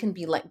that they can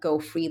be let go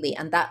freely,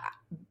 and that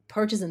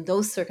purges in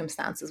those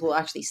circumstances will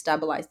actually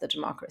stabilize the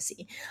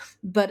democracy.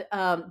 But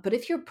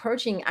if you're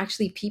purging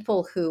actually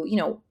people who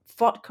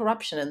fought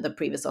corruption in the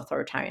previous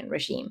authoritarian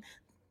regime,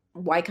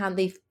 why can't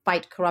they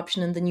fight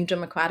corruption in the new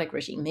democratic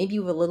regime? Maybe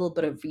with a little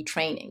bit of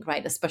retraining,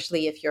 right?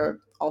 Especially if you're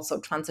also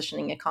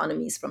transitioning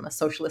economies from a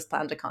socialist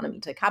planned economy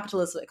to a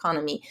capitalist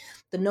economy,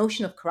 the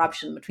notion of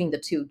corruption between the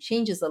two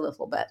changes a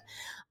little bit.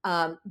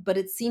 But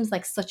it seems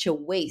like such a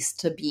waste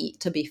to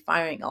be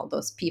firing all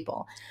those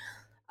people.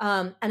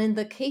 And in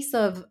the case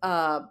of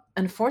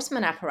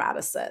enforcement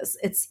apparatuses,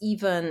 it's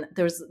even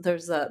there's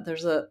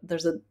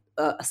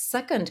a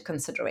second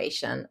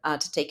consideration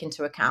to take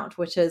into account,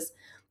 which is,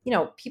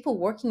 people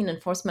working in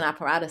enforcement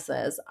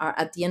apparatuses are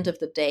at the end of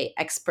the day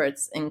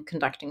experts in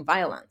conducting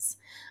violence.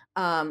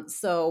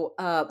 So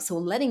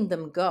letting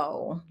them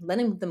go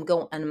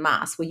en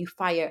masse, where you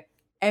fire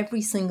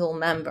every single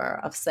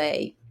member of,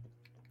 say,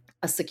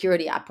 a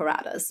security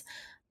apparatus,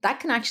 that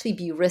can actually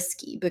be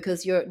risky,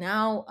 because you're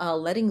now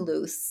letting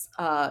loose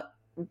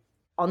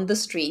on the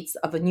streets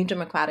of a new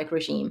democratic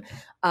regime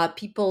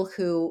people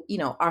who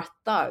are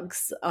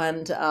thugs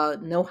and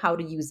know how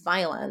to use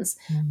violence,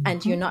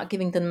 and you're not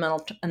giving them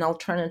an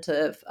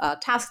alternative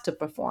task to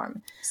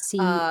perform. See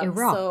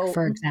Iraq,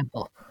 for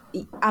example.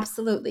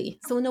 Absolutely.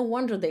 So no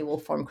wonder they will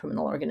form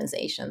criminal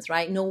organizations,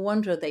 right? No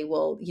wonder they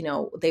will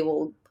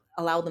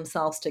allow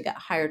themselves to get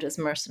hired as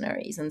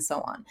mercenaries and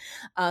so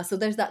on. So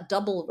there's that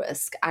double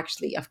risk,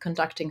 actually, of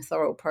conducting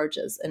thorough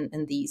purges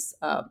in these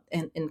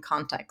in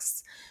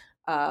contexts,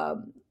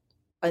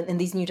 in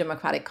these new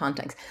democratic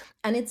contexts.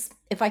 And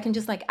if I can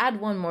just add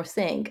one more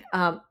thing,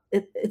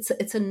 it's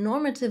a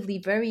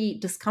normatively very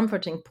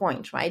discomforting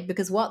point, right?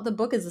 Because what the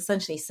book is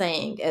essentially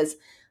saying is,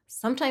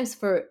 sometimes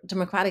for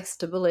democratic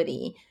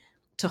stability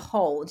to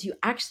hold, you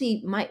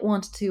actually might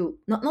want to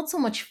not so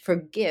much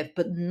forgive,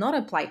 but not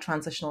apply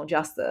transitional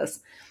justice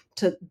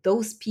to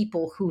those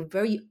people who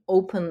very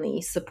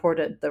openly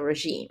supported the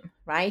regime,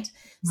 right?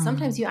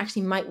 Sometimes you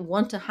actually might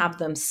want to have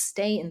them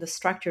stay in the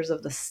structures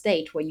of the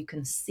state where you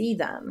can see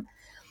them.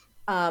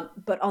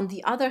 But on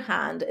the other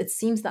hand, it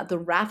seems that the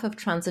wrath of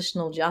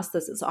transitional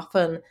justice is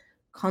often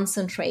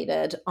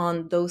concentrated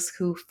on those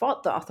who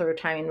fought the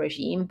authoritarian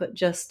regime, but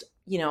just,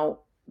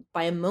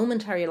 by a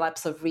momentary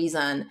lapse of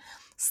reason,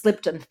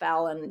 slipped and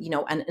fell and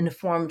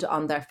informed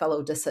on their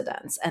fellow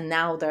dissidents. And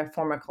now they're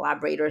former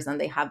collaborators and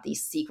they have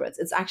these secrets.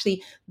 It's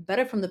actually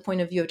better from the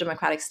point of view of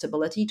democratic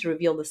stability to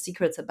reveal the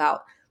secrets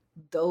about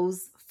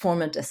those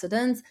former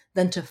dissidents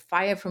than to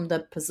fire from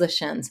the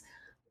positions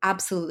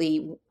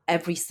absolutely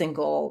every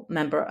single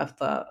member of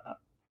the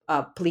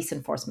police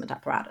enforcement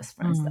apparatus,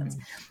 for instance.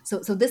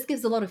 So this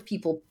gives a lot of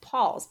people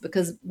pause,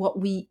 because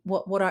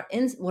what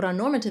our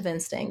normative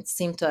instincts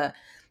seem to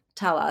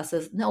tell us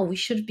is, no, we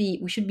should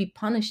be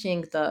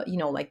punishing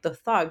the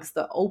thugs,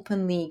 the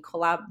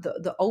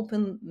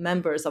open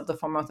members of the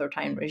former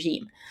authoritarian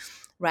regime,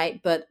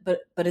 right? But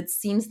it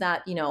seems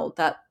that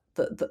that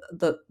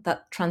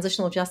that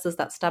transitional justice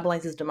that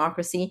stabilizes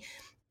democracy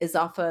is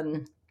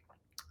often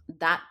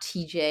that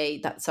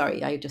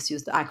I just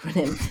used the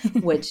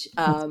acronym, which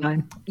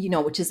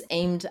which is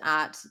aimed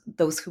at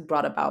those who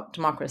brought about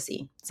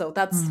democracy. So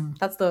that's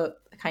the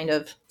kind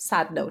of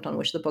sad note on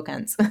which the book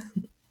ends.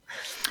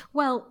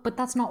 Well, but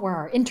that's not where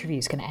our interview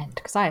is going to end,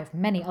 because I have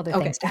many other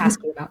Okay. things to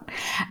ask you about.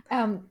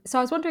 So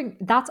I was wondering,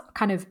 that's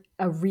kind of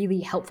a really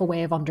helpful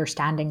way of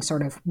understanding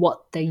sort of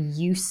what the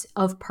use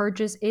of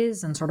purges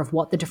is and sort of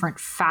what the different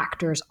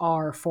factors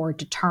are for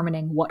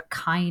determining what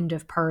kind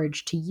of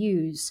purge to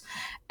use.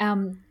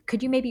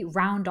 Could you maybe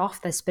round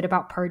off this bit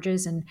about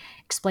purges and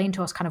explain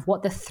to us kind of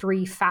what the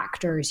three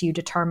factors you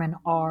determine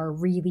are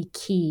really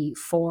key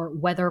for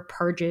whether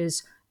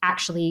purges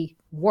actually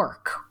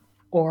work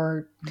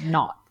or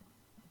not?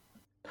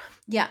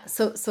 Yeah,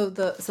 so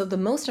the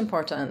most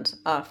important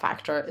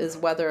factor is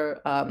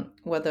whether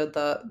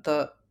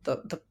the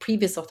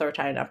previous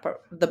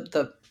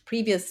the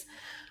previous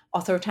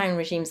authoritarian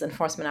regime's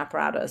enforcement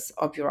apparatus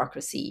or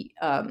bureaucracy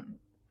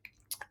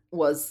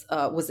was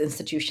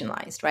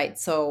institutionalized, right?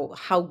 So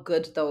how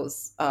good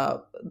those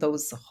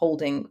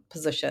holding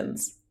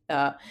positions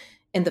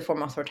in the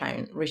former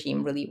authoritarian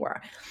regime really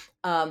were.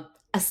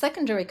 A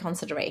secondary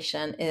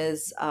consideration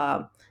is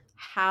how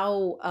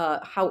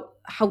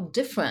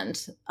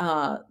different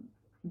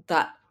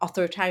that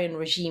authoritarian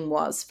regime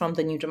was from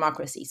the new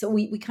democracy. So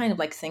we kind of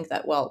like think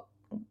that, well,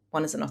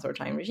 one is an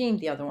authoritarian regime,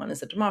 the other one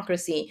is a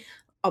democracy.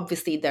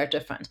 Obviously, they're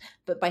different,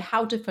 but by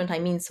how different, I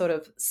mean sort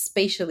of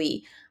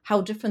spatially,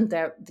 how different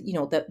their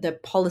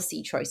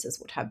policy choices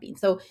would have been.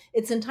 So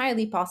it's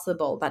entirely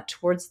possible that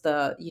towards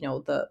the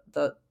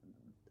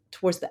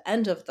towards the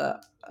end of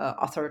the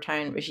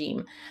authoritarian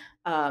regime,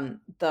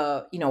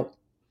 the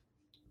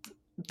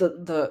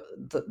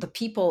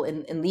people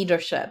in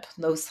leadership,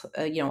 those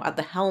at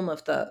the helm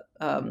of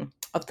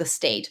the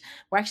state,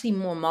 were actually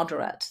more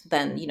moderate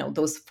than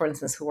those, for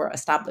instance, who were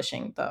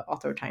establishing the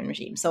authoritarian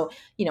regime. So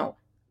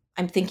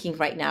I'm thinking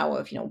right now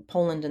of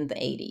Poland in the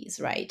 80s,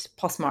 right?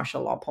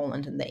 Post-martial law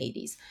Poland in the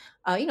 80s.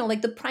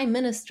 Like the prime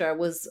minister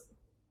was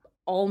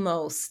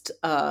almost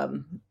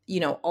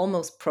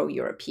almost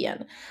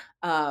pro-European,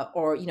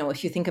 or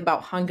if you think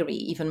about Hungary,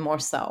 even more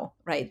so,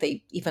 right?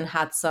 They even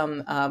had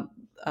some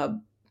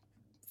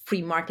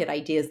free market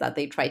ideas that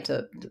they tried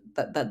to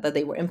that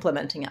they were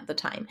implementing at the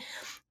time.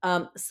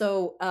 And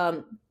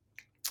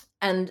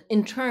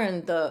in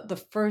turn,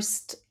 the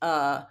first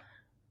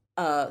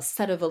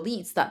set of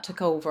elites that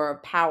took over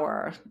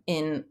power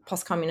in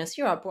post-communist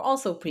Europe were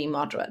also pretty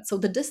moderate. So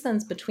the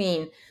distance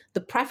between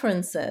the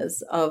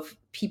preferences of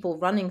people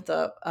running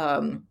the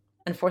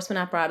enforcement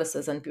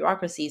apparatuses and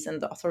bureaucracies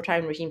and the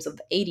authoritarian regimes of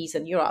the 80s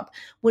in Europe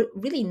were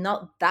really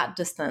not that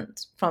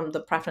distant from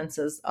the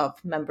preferences of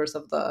members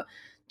of the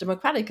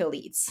democratic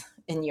elites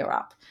in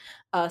Europe.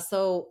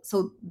 So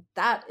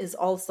that is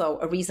also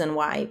a reason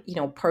why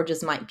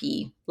purges might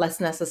be less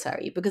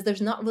necessary, because there's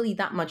not really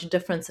that much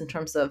difference in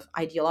terms of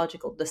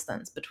ideological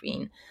distance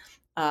between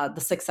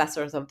the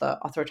successors of the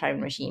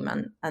authoritarian regime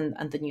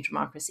and the new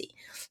democracy.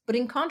 But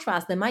in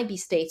contrast, there might be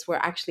states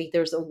where actually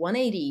there's a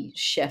 180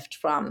 shift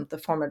from the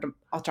former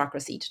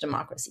autocracy to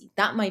democracy.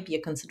 That might be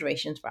a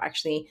consideration for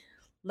actually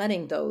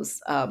letting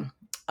those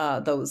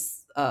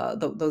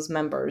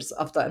members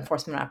of the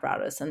enforcement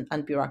apparatus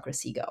and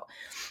bureaucracy go.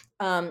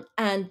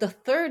 And the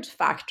third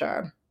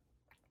factor,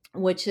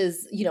 which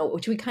is,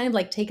 which we kind of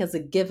like take as a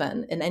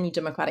given in any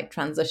democratic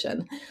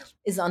transition,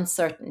 is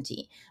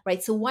uncertainty,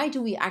 right? So why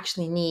do we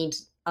actually need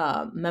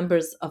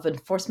members of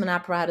enforcement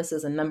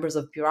apparatuses and members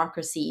of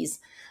bureaucracies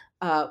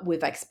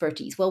with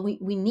expertise? Well,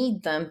 we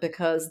need them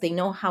because they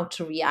know how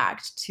to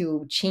react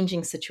to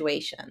changing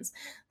situations.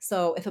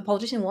 So if a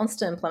politician wants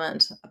to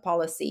implement a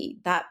policy,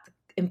 that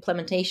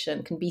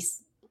implementation can be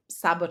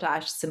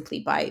sabotaged simply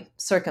by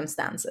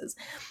circumstances.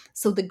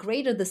 So the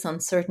greater this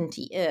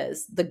uncertainty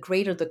is, the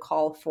greater the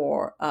call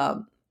for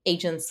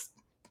agents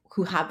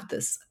who have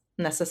this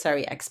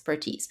necessary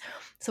expertise.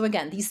 So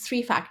again, these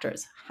three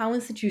factors: how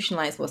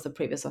institutionalized was the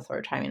previous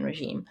authoritarian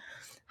regime,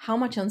 how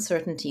much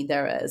uncertainty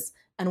there is,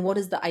 and what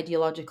is the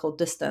ideological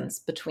distance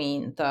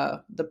between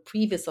the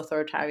previous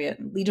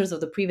authoritarian leaders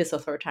of the previous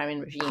authoritarian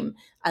regime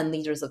and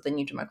leaders of the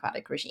new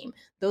democratic regime.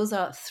 Those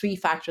are three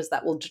factors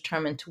that will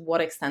determine to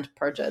what extent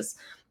purges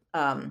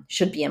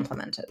should be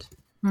implemented.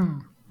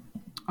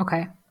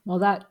 Okay. Well,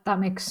 that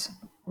makes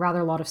rather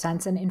a lot of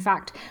sense. And in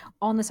fact,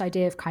 on this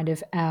idea of kind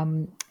of,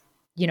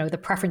 the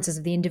preferences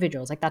of the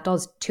individuals, like that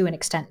does to an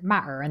extent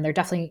matter. And they're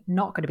definitely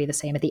not going to be the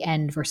same at the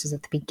end versus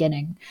at the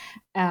beginning.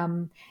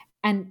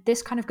 And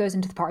this kind of goes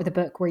into the part of the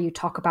book where you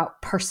talk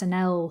about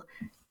personnel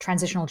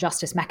transitional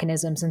justice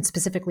mechanisms, and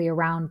specifically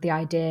around the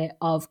idea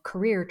of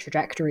career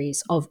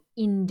trajectories of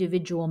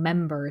individual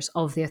members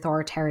of the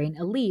authoritarian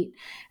elite,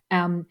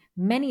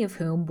 many of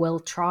whom will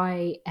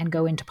try and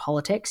go into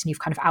politics. And you've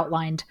kind of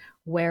outlined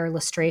where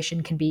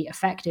lustration can be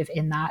effective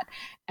in that.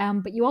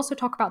 But you also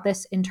talk about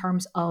this in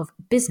terms of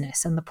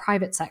business and the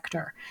private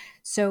sector.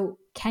 So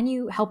can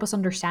you help us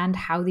understand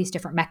how these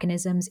different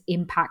mechanisms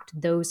impact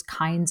those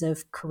kinds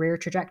of career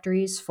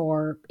trajectories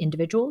for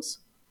individuals?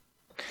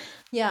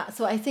 Yeah,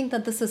 so I think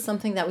that this is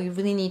something that we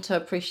really need to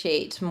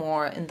appreciate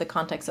more in the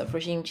context of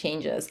regime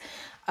changes.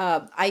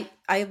 I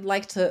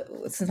like to,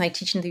 since I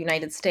teach in the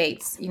United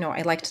States,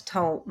 I like to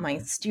tell my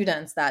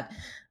students that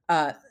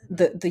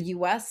the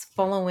U.S.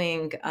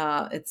 following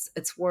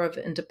its War of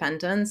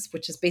Independence,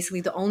 which is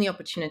basically the only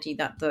opportunity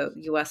that the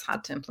U.S.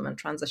 had to implement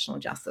transitional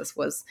justice,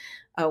 was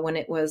when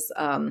it was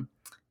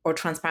or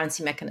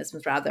transparency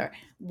mechanisms rather,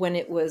 when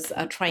it was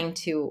trying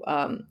to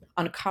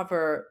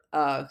uncover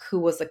who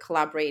was a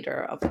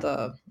collaborator of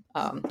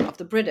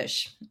the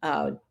British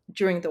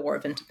during the War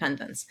of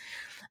Independence.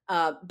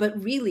 But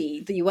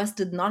really, the U.S.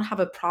 did not have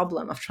a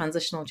problem of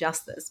transitional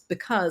justice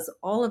because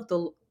all of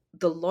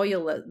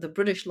the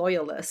British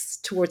loyalists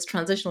towards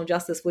transitional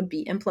justice would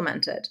be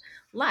implemented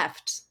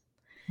left.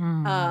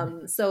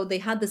 So they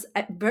had this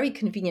very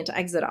convenient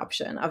exit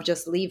option of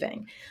just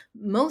leaving.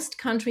 Most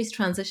countries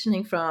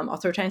transitioning from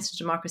authoritarian to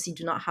democracy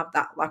do not have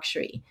that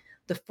luxury.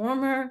 The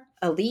former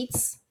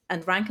elites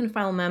and rank and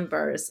file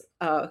members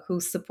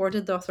who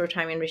supported the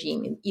authoritarian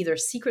regime, either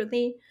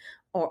secretly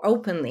or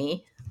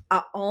openly,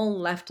 are all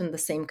left in the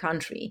same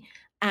country.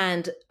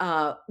 And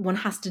one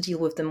has to deal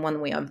with them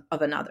one way of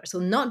another. So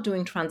not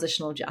doing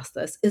transitional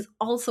justice is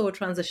also a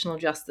transitional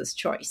justice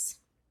choice.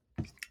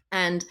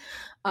 And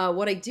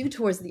what I do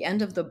towards the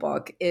end of the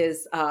book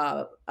is,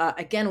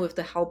 again, with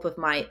the help of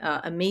my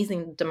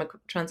amazing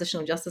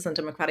Transitional Justice and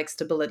Democratic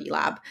Stability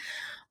Lab,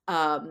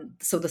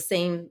 so the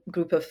same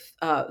group of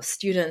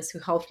students who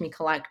helped me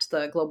collect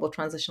the Global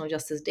Transitional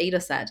Justice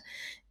data set,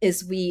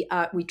 is we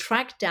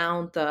track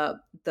down the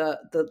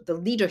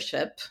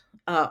leadership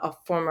of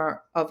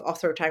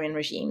authoritarian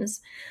regimes.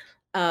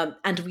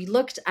 And we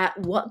looked at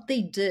what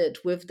they did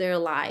with their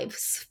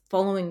lives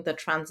following the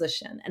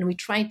transition. And we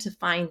tried to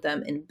find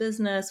them in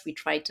business. We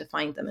tried to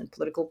find them in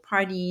political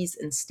parties,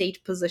 in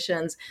state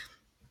positions.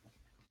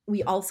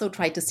 We also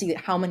tried to see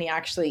how many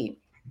actually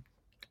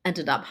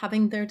ended up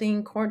having their day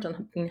in court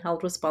and being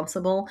held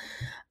responsible,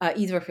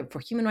 either for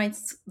human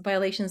rights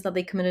violations that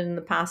they committed in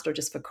the past or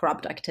just for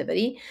corrupt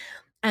activity.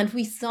 And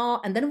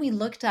then we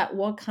looked at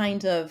what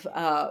kind of,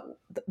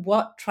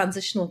 what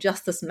transitional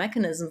justice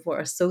mechanisms were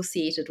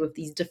associated with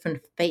these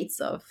different fates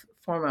of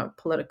former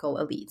political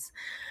elites.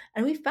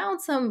 And we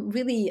found some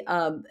really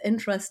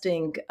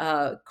interesting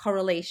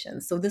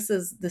correlations. So this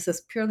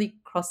is purely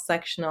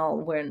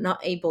cross-sectional. We're not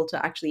able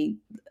to actually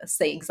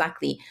say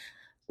exactly,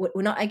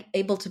 we're not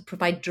able to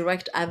provide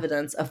direct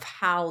evidence of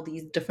how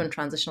these different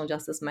transitional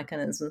justice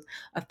mechanisms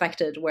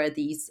affected where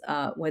these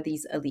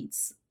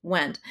elites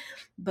went.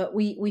 But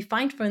we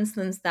find, for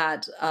instance,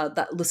 that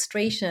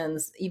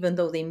lustrations, even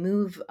though they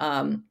move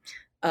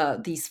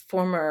these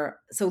former,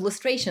 so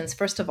lustrations,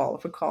 first of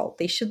all, recall,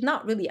 they should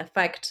not really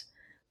affect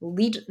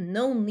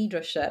known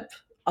leadership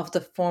of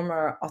the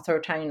former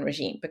authoritarian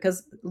regime,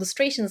 because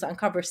lustrations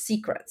uncover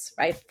secrets,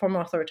 right?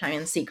 Former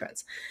authoritarian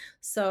secrets.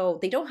 So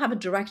they don't have a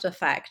direct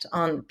effect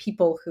on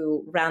people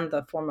who ran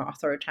the former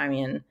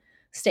authoritarian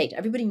state.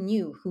 Everybody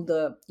knew who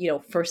the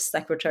first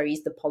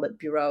secretaries, the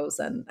politburos,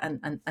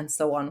 and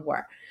so on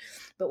were.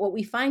 But what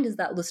we find is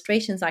that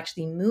lustrations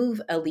actually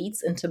move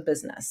elites into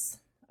business.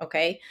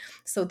 Okay,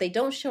 so they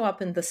don't show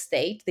up in the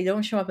state, they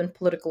don't show up in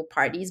political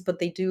parties, but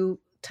they do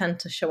tend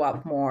to show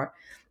up more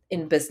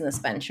in business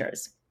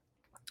ventures.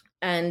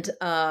 And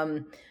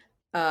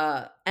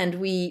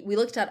we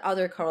looked at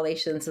other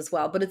correlations as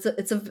well, but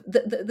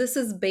this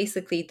is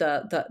basically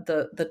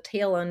the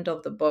tail end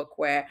of the book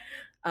where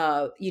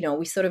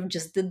we sort of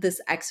just did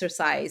this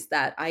exercise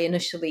that I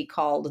initially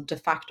called de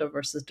facto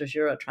versus de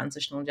jure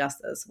transitional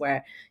justice,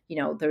 where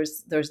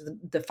there's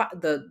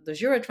the de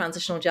jure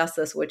transitional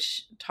justice,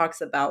 which talks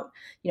about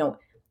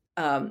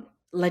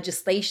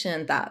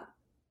legislation that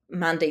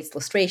mandates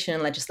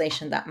lustration,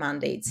 legislation that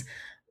mandates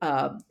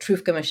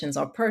truth commissions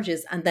or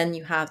purges, and then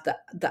you have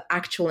the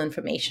actual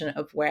information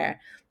of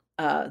where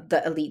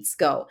the elites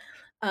go.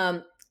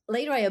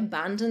 Later, I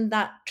abandoned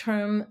that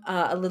term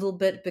a little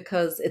bit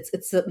because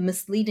it's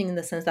misleading in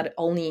the sense that it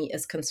only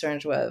is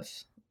concerned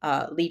with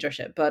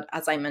leadership. But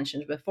as I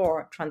mentioned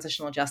before,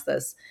 transitional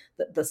justice,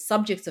 the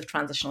subjects of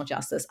transitional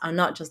justice are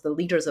not just the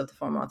leaders of the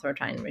former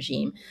authoritarian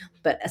regime,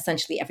 but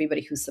essentially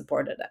everybody who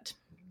supported it.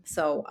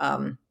 So,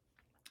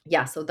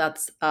 so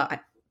that's...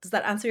 does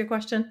that answer your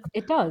question?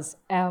 It does.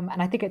 And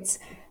I think it's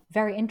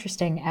very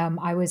interesting.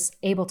 I was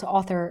able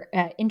to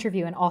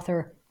interview an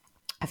author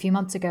a few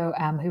months ago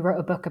who wrote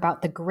a book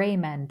about the Grey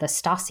Men, the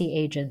Stasi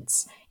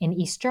agents in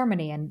East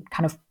Germany, and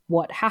kind of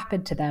what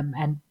happened to them,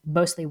 and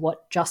mostly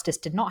what justice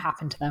did not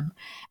happen to them.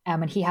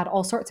 And he had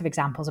all sorts of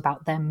examples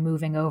about them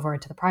moving over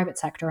into the private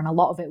sector. And a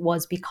lot of it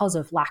was because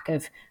of lack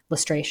of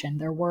lustration.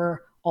 There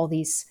were all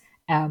these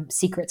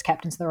secrets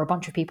kept. And so there were a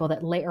bunch of people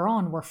that later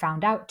on were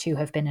found out to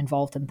have been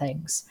involved in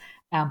things.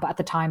 But at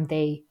the time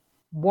it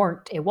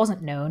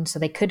wasn't known, so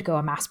they could go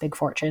amass big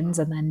fortunes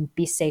and then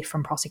be safe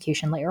from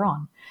prosecution later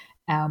on,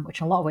 which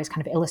in a lot of ways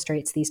kind of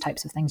illustrates these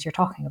types of things you're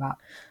talking about.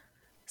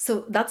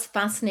 So that's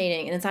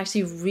fascinating, and it's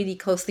actually really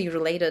closely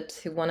related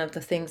to one of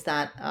the things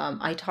that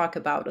I talk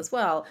about as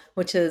well,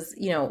 which is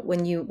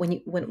when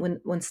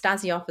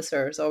Stasi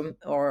officers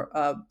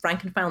or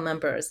rank and file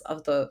members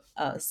of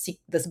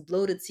this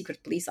bloated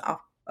secret police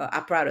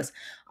apparatus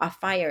are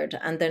fired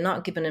and they're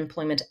not given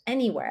employment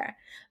anywhere.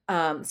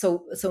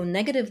 So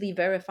negatively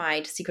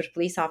verified secret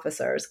police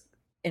officers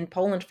in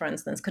Poland, for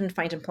instance, couldn't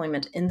find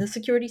employment in the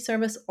security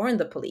service or in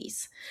the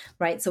police,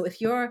 right? So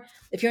if you're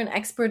an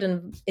expert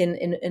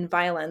in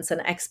violence,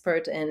 an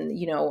expert in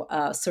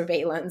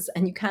surveillance,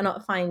 and you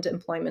cannot find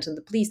employment in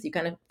the police, you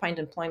cannot find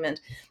employment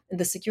in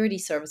the security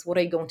service, what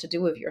are you going to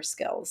do with your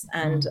skills?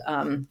 And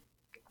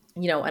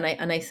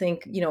and I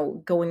think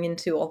going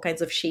into all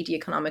kinds of shady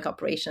economic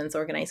operations,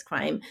 organized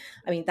crime,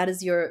 I mean that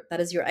is your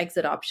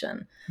exit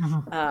option.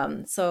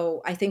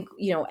 So I think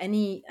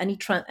any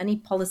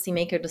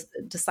policymaker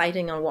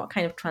deciding on what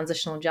kind of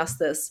transitional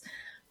justice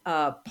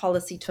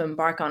policy to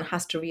embark on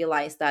has to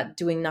realize that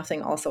doing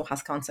nothing also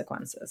has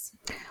consequences.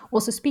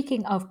 Well, so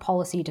speaking of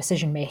policy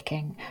decision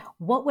making,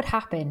 what would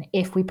happen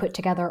if we put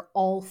together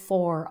all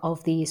 4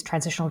 of these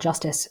transitional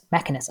justice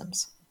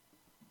mechanisms?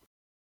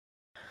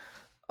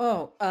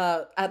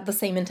 At the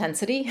same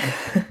intensity.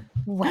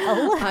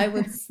 Well, I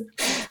would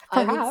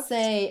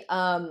say,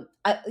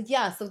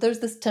 so there's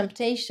this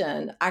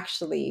temptation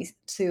actually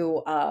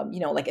to,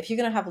 like if you're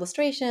going to have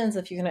illustrations,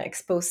 if you're going to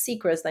expose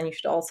secrets, then you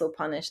should also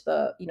punish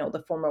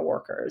the former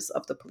workers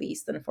of the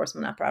police, the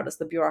enforcement apparatus,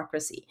 the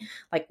bureaucracy.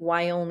 Like,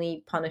 why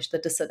only punish the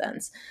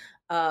dissidents?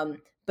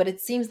 But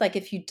it seems like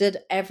if you did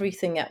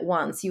everything at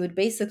once, you would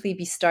basically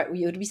be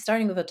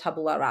starting with a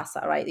tabula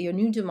rasa, right? Your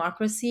new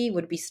democracy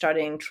would be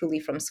starting truly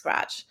from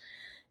scratch.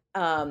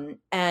 I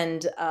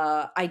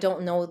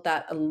don't know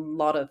that a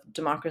lot of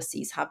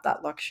democracies have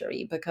that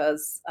luxury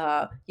because,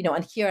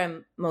 and here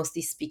I'm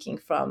mostly speaking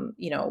from,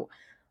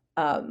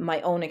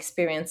 my own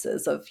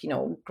experiences of,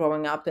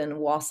 growing up in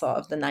Warsaw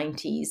of the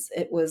 90s.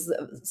 It was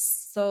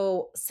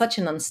such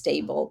an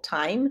unstable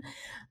time,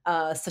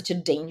 such a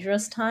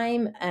dangerous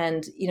time.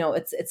 And,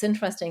 it's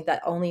interesting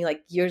that only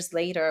like years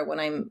later when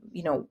I'm,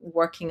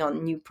 working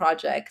on new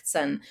projects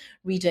and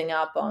reading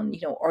up on,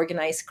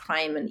 organized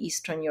crime in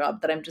Eastern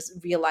Europe, that I'm just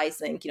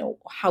realizing,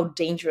 how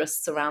dangerous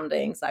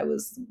surroundings I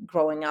was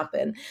growing up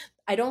in.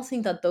 I don't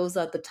think that those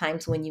are the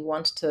times when you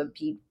want to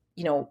be,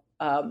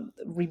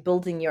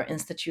 rebuilding your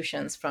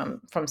institutions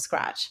from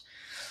scratch.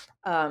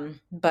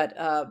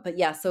 But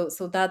yeah,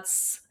 so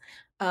that's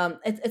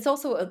it's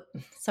also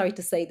sorry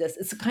to say this,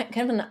 it's kind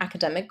of an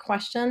academic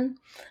question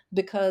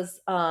because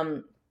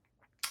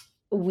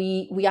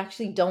we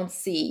actually don't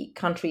see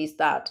countries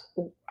that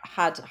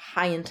had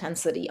high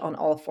intensity on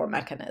all 4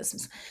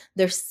 mechanisms.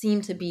 There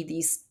seem to be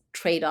these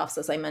trade-offs,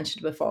 as I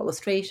mentioned before,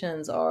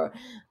 illustrations or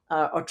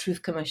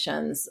truth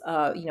commissions,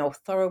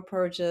 thorough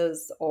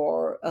purges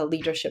or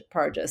leadership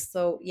purges.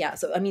 So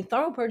I mean,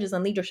 thorough purges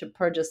and leadership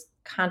purges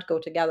can't go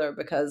together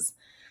because,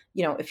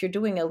 if you're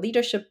doing a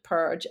leadership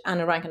purge and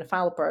a rank and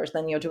file purge,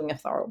 then you're doing a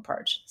thorough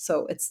purge.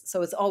 So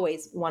it's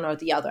always one or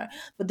the other.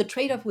 But the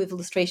trade-off with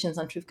illustrations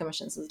and truth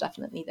commissions is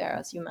definitely there,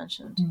 as you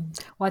mentioned.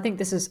 Well, I think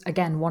this is,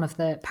 again, one of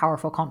the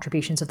powerful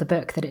contributions of the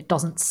book, that it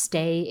doesn't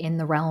stay in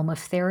the realm of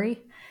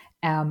theory.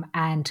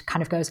 And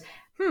kind of goes,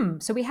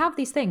 so we have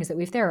these things that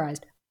we've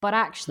theorized, but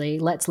actually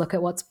let's look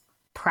at what's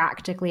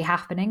practically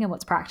happening and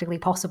what's practically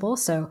possible.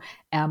 So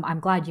I'm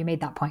glad you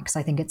made that point because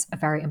I think it's a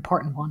very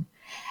important one.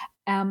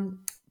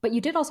 But you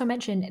did also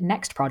mention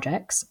next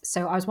projects.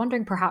 So I was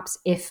wondering perhaps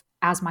if,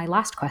 as my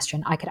last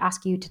question, I could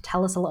ask you to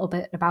tell us a little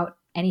bit about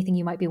anything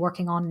you might be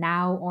working on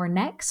now or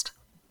next.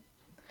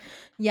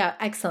 Yeah,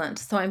 excellent.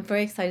 So I'm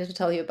very excited to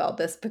tell you about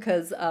this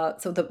because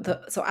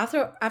so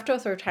after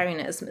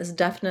authoritarianism is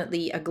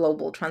definitely a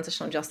global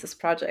transitional justice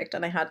project,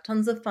 and I had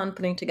tons of fun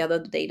putting together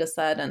the data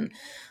set, and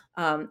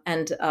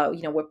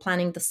we're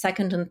planning the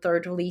 2nd and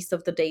 3rd release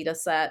of the data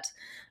set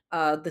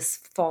this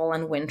fall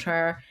and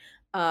winter.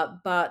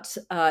 But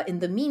in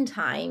the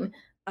meantime,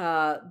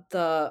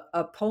 the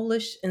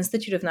Polish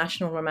Institute of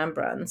National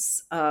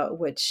Remembrance,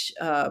 which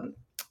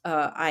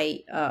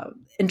I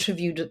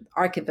interviewed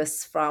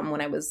archivists from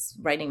when I was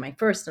writing my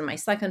first and my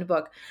second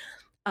book,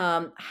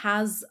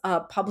 has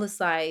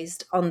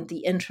publicized on the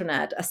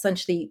internet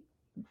essentially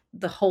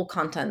the whole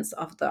contents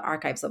of the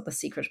archives of the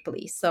secret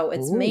police. So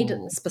it's made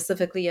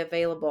specifically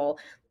available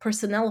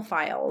personnel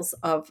files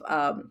of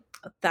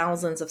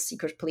thousands of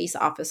secret police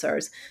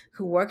officers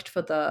who worked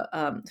for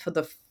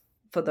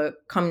the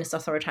communist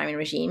authoritarian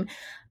regime,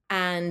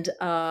 and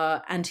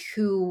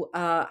who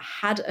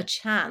had a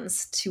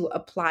chance to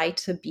apply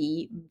to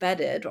be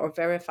vetted or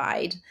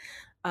verified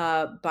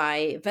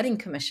by vetting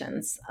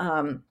commissions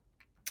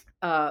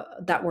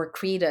that were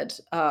created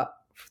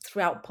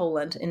throughout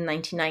Poland in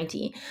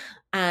 1990.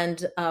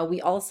 And we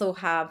also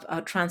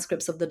have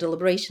transcripts of the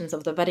deliberations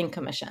of the vetting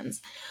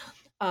commissions.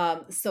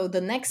 So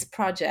the next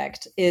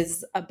project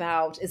it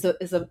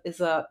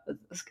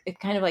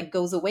kind of like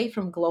goes away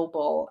from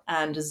global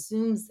and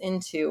zooms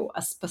into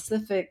a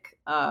specific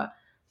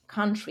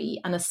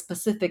country and a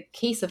specific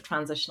case of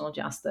transitional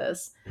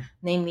justice,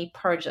 namely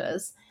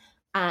purges.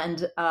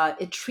 And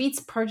it treats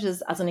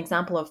purges as an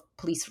example of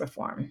police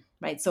reform,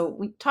 right? So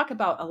we talk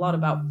a lot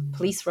about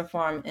police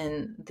reform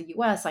in the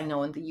US, I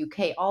know in the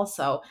UK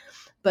also,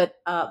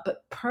 but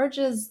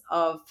purges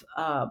of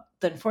the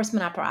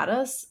enforcement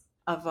apparatus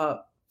of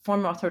a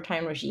former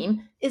authoritarian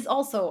regime is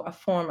also a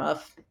form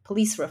of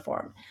police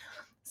reform.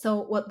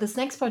 So what this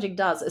next project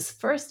does is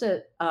first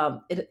it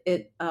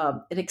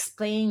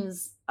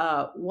explains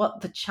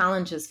what the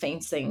challenges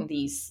facing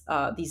these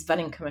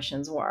vetting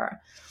commissions were.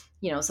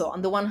 So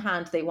on the one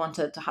hand, they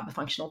wanted to have a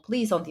functional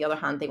police. On the other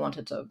hand, they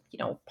wanted to,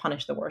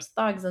 punish the worst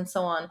thugs and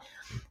so on.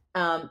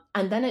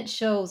 And then it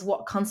shows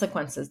what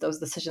consequences those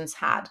decisions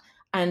had.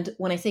 And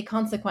when I say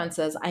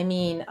consequences, I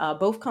mean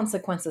both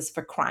consequences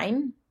for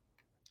crime,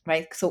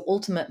 right? So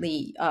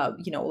ultimately,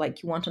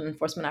 like you want an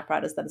enforcement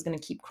apparatus that is going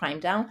to keep crime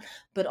down,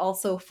 but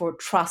also for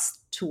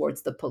trust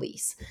towards the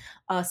police.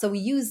 So we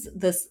use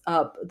this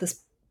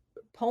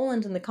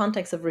Poland in the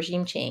context of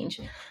regime change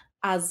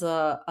as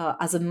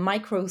a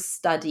micro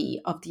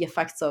study of the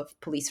effects of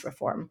police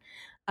reform.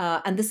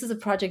 And this is a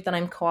project that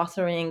I'm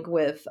co-authoring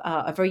with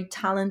a very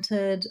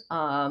talented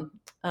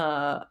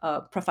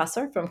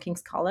professor from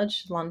King's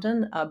College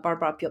London,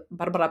 Barbara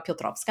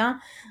Piotrowska.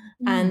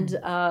 And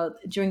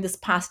during this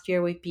past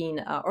year, we've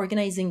been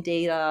organizing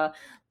data,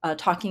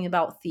 talking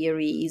about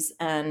theories,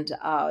 and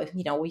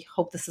we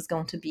hope this is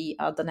going to be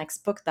the next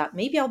book that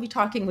maybe I'll be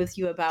talking with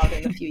you about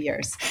in a few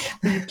years.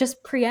 You've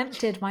just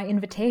preempted my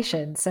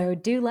invitation, so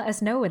do let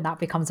us know when that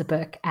becomes a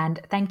book, and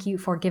thank you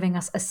for giving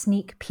us a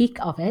sneak peek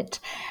of it.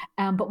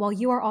 But while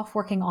you are off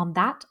working on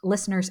that,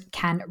 listeners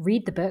can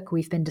read the book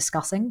we've been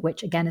discussing,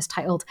 which again is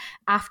titled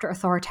After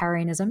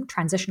Authoritarianism,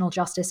 Transitional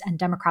Justice and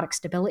Democratic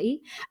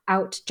Stability,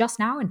 out just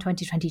now in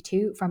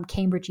 2022 from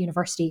Cambridge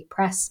University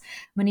Press.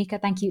 Monica,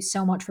 thank you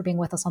so much for being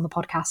with us on the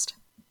podcast.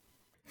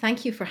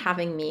 Thank you for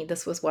having me.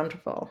 This was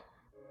wonderful.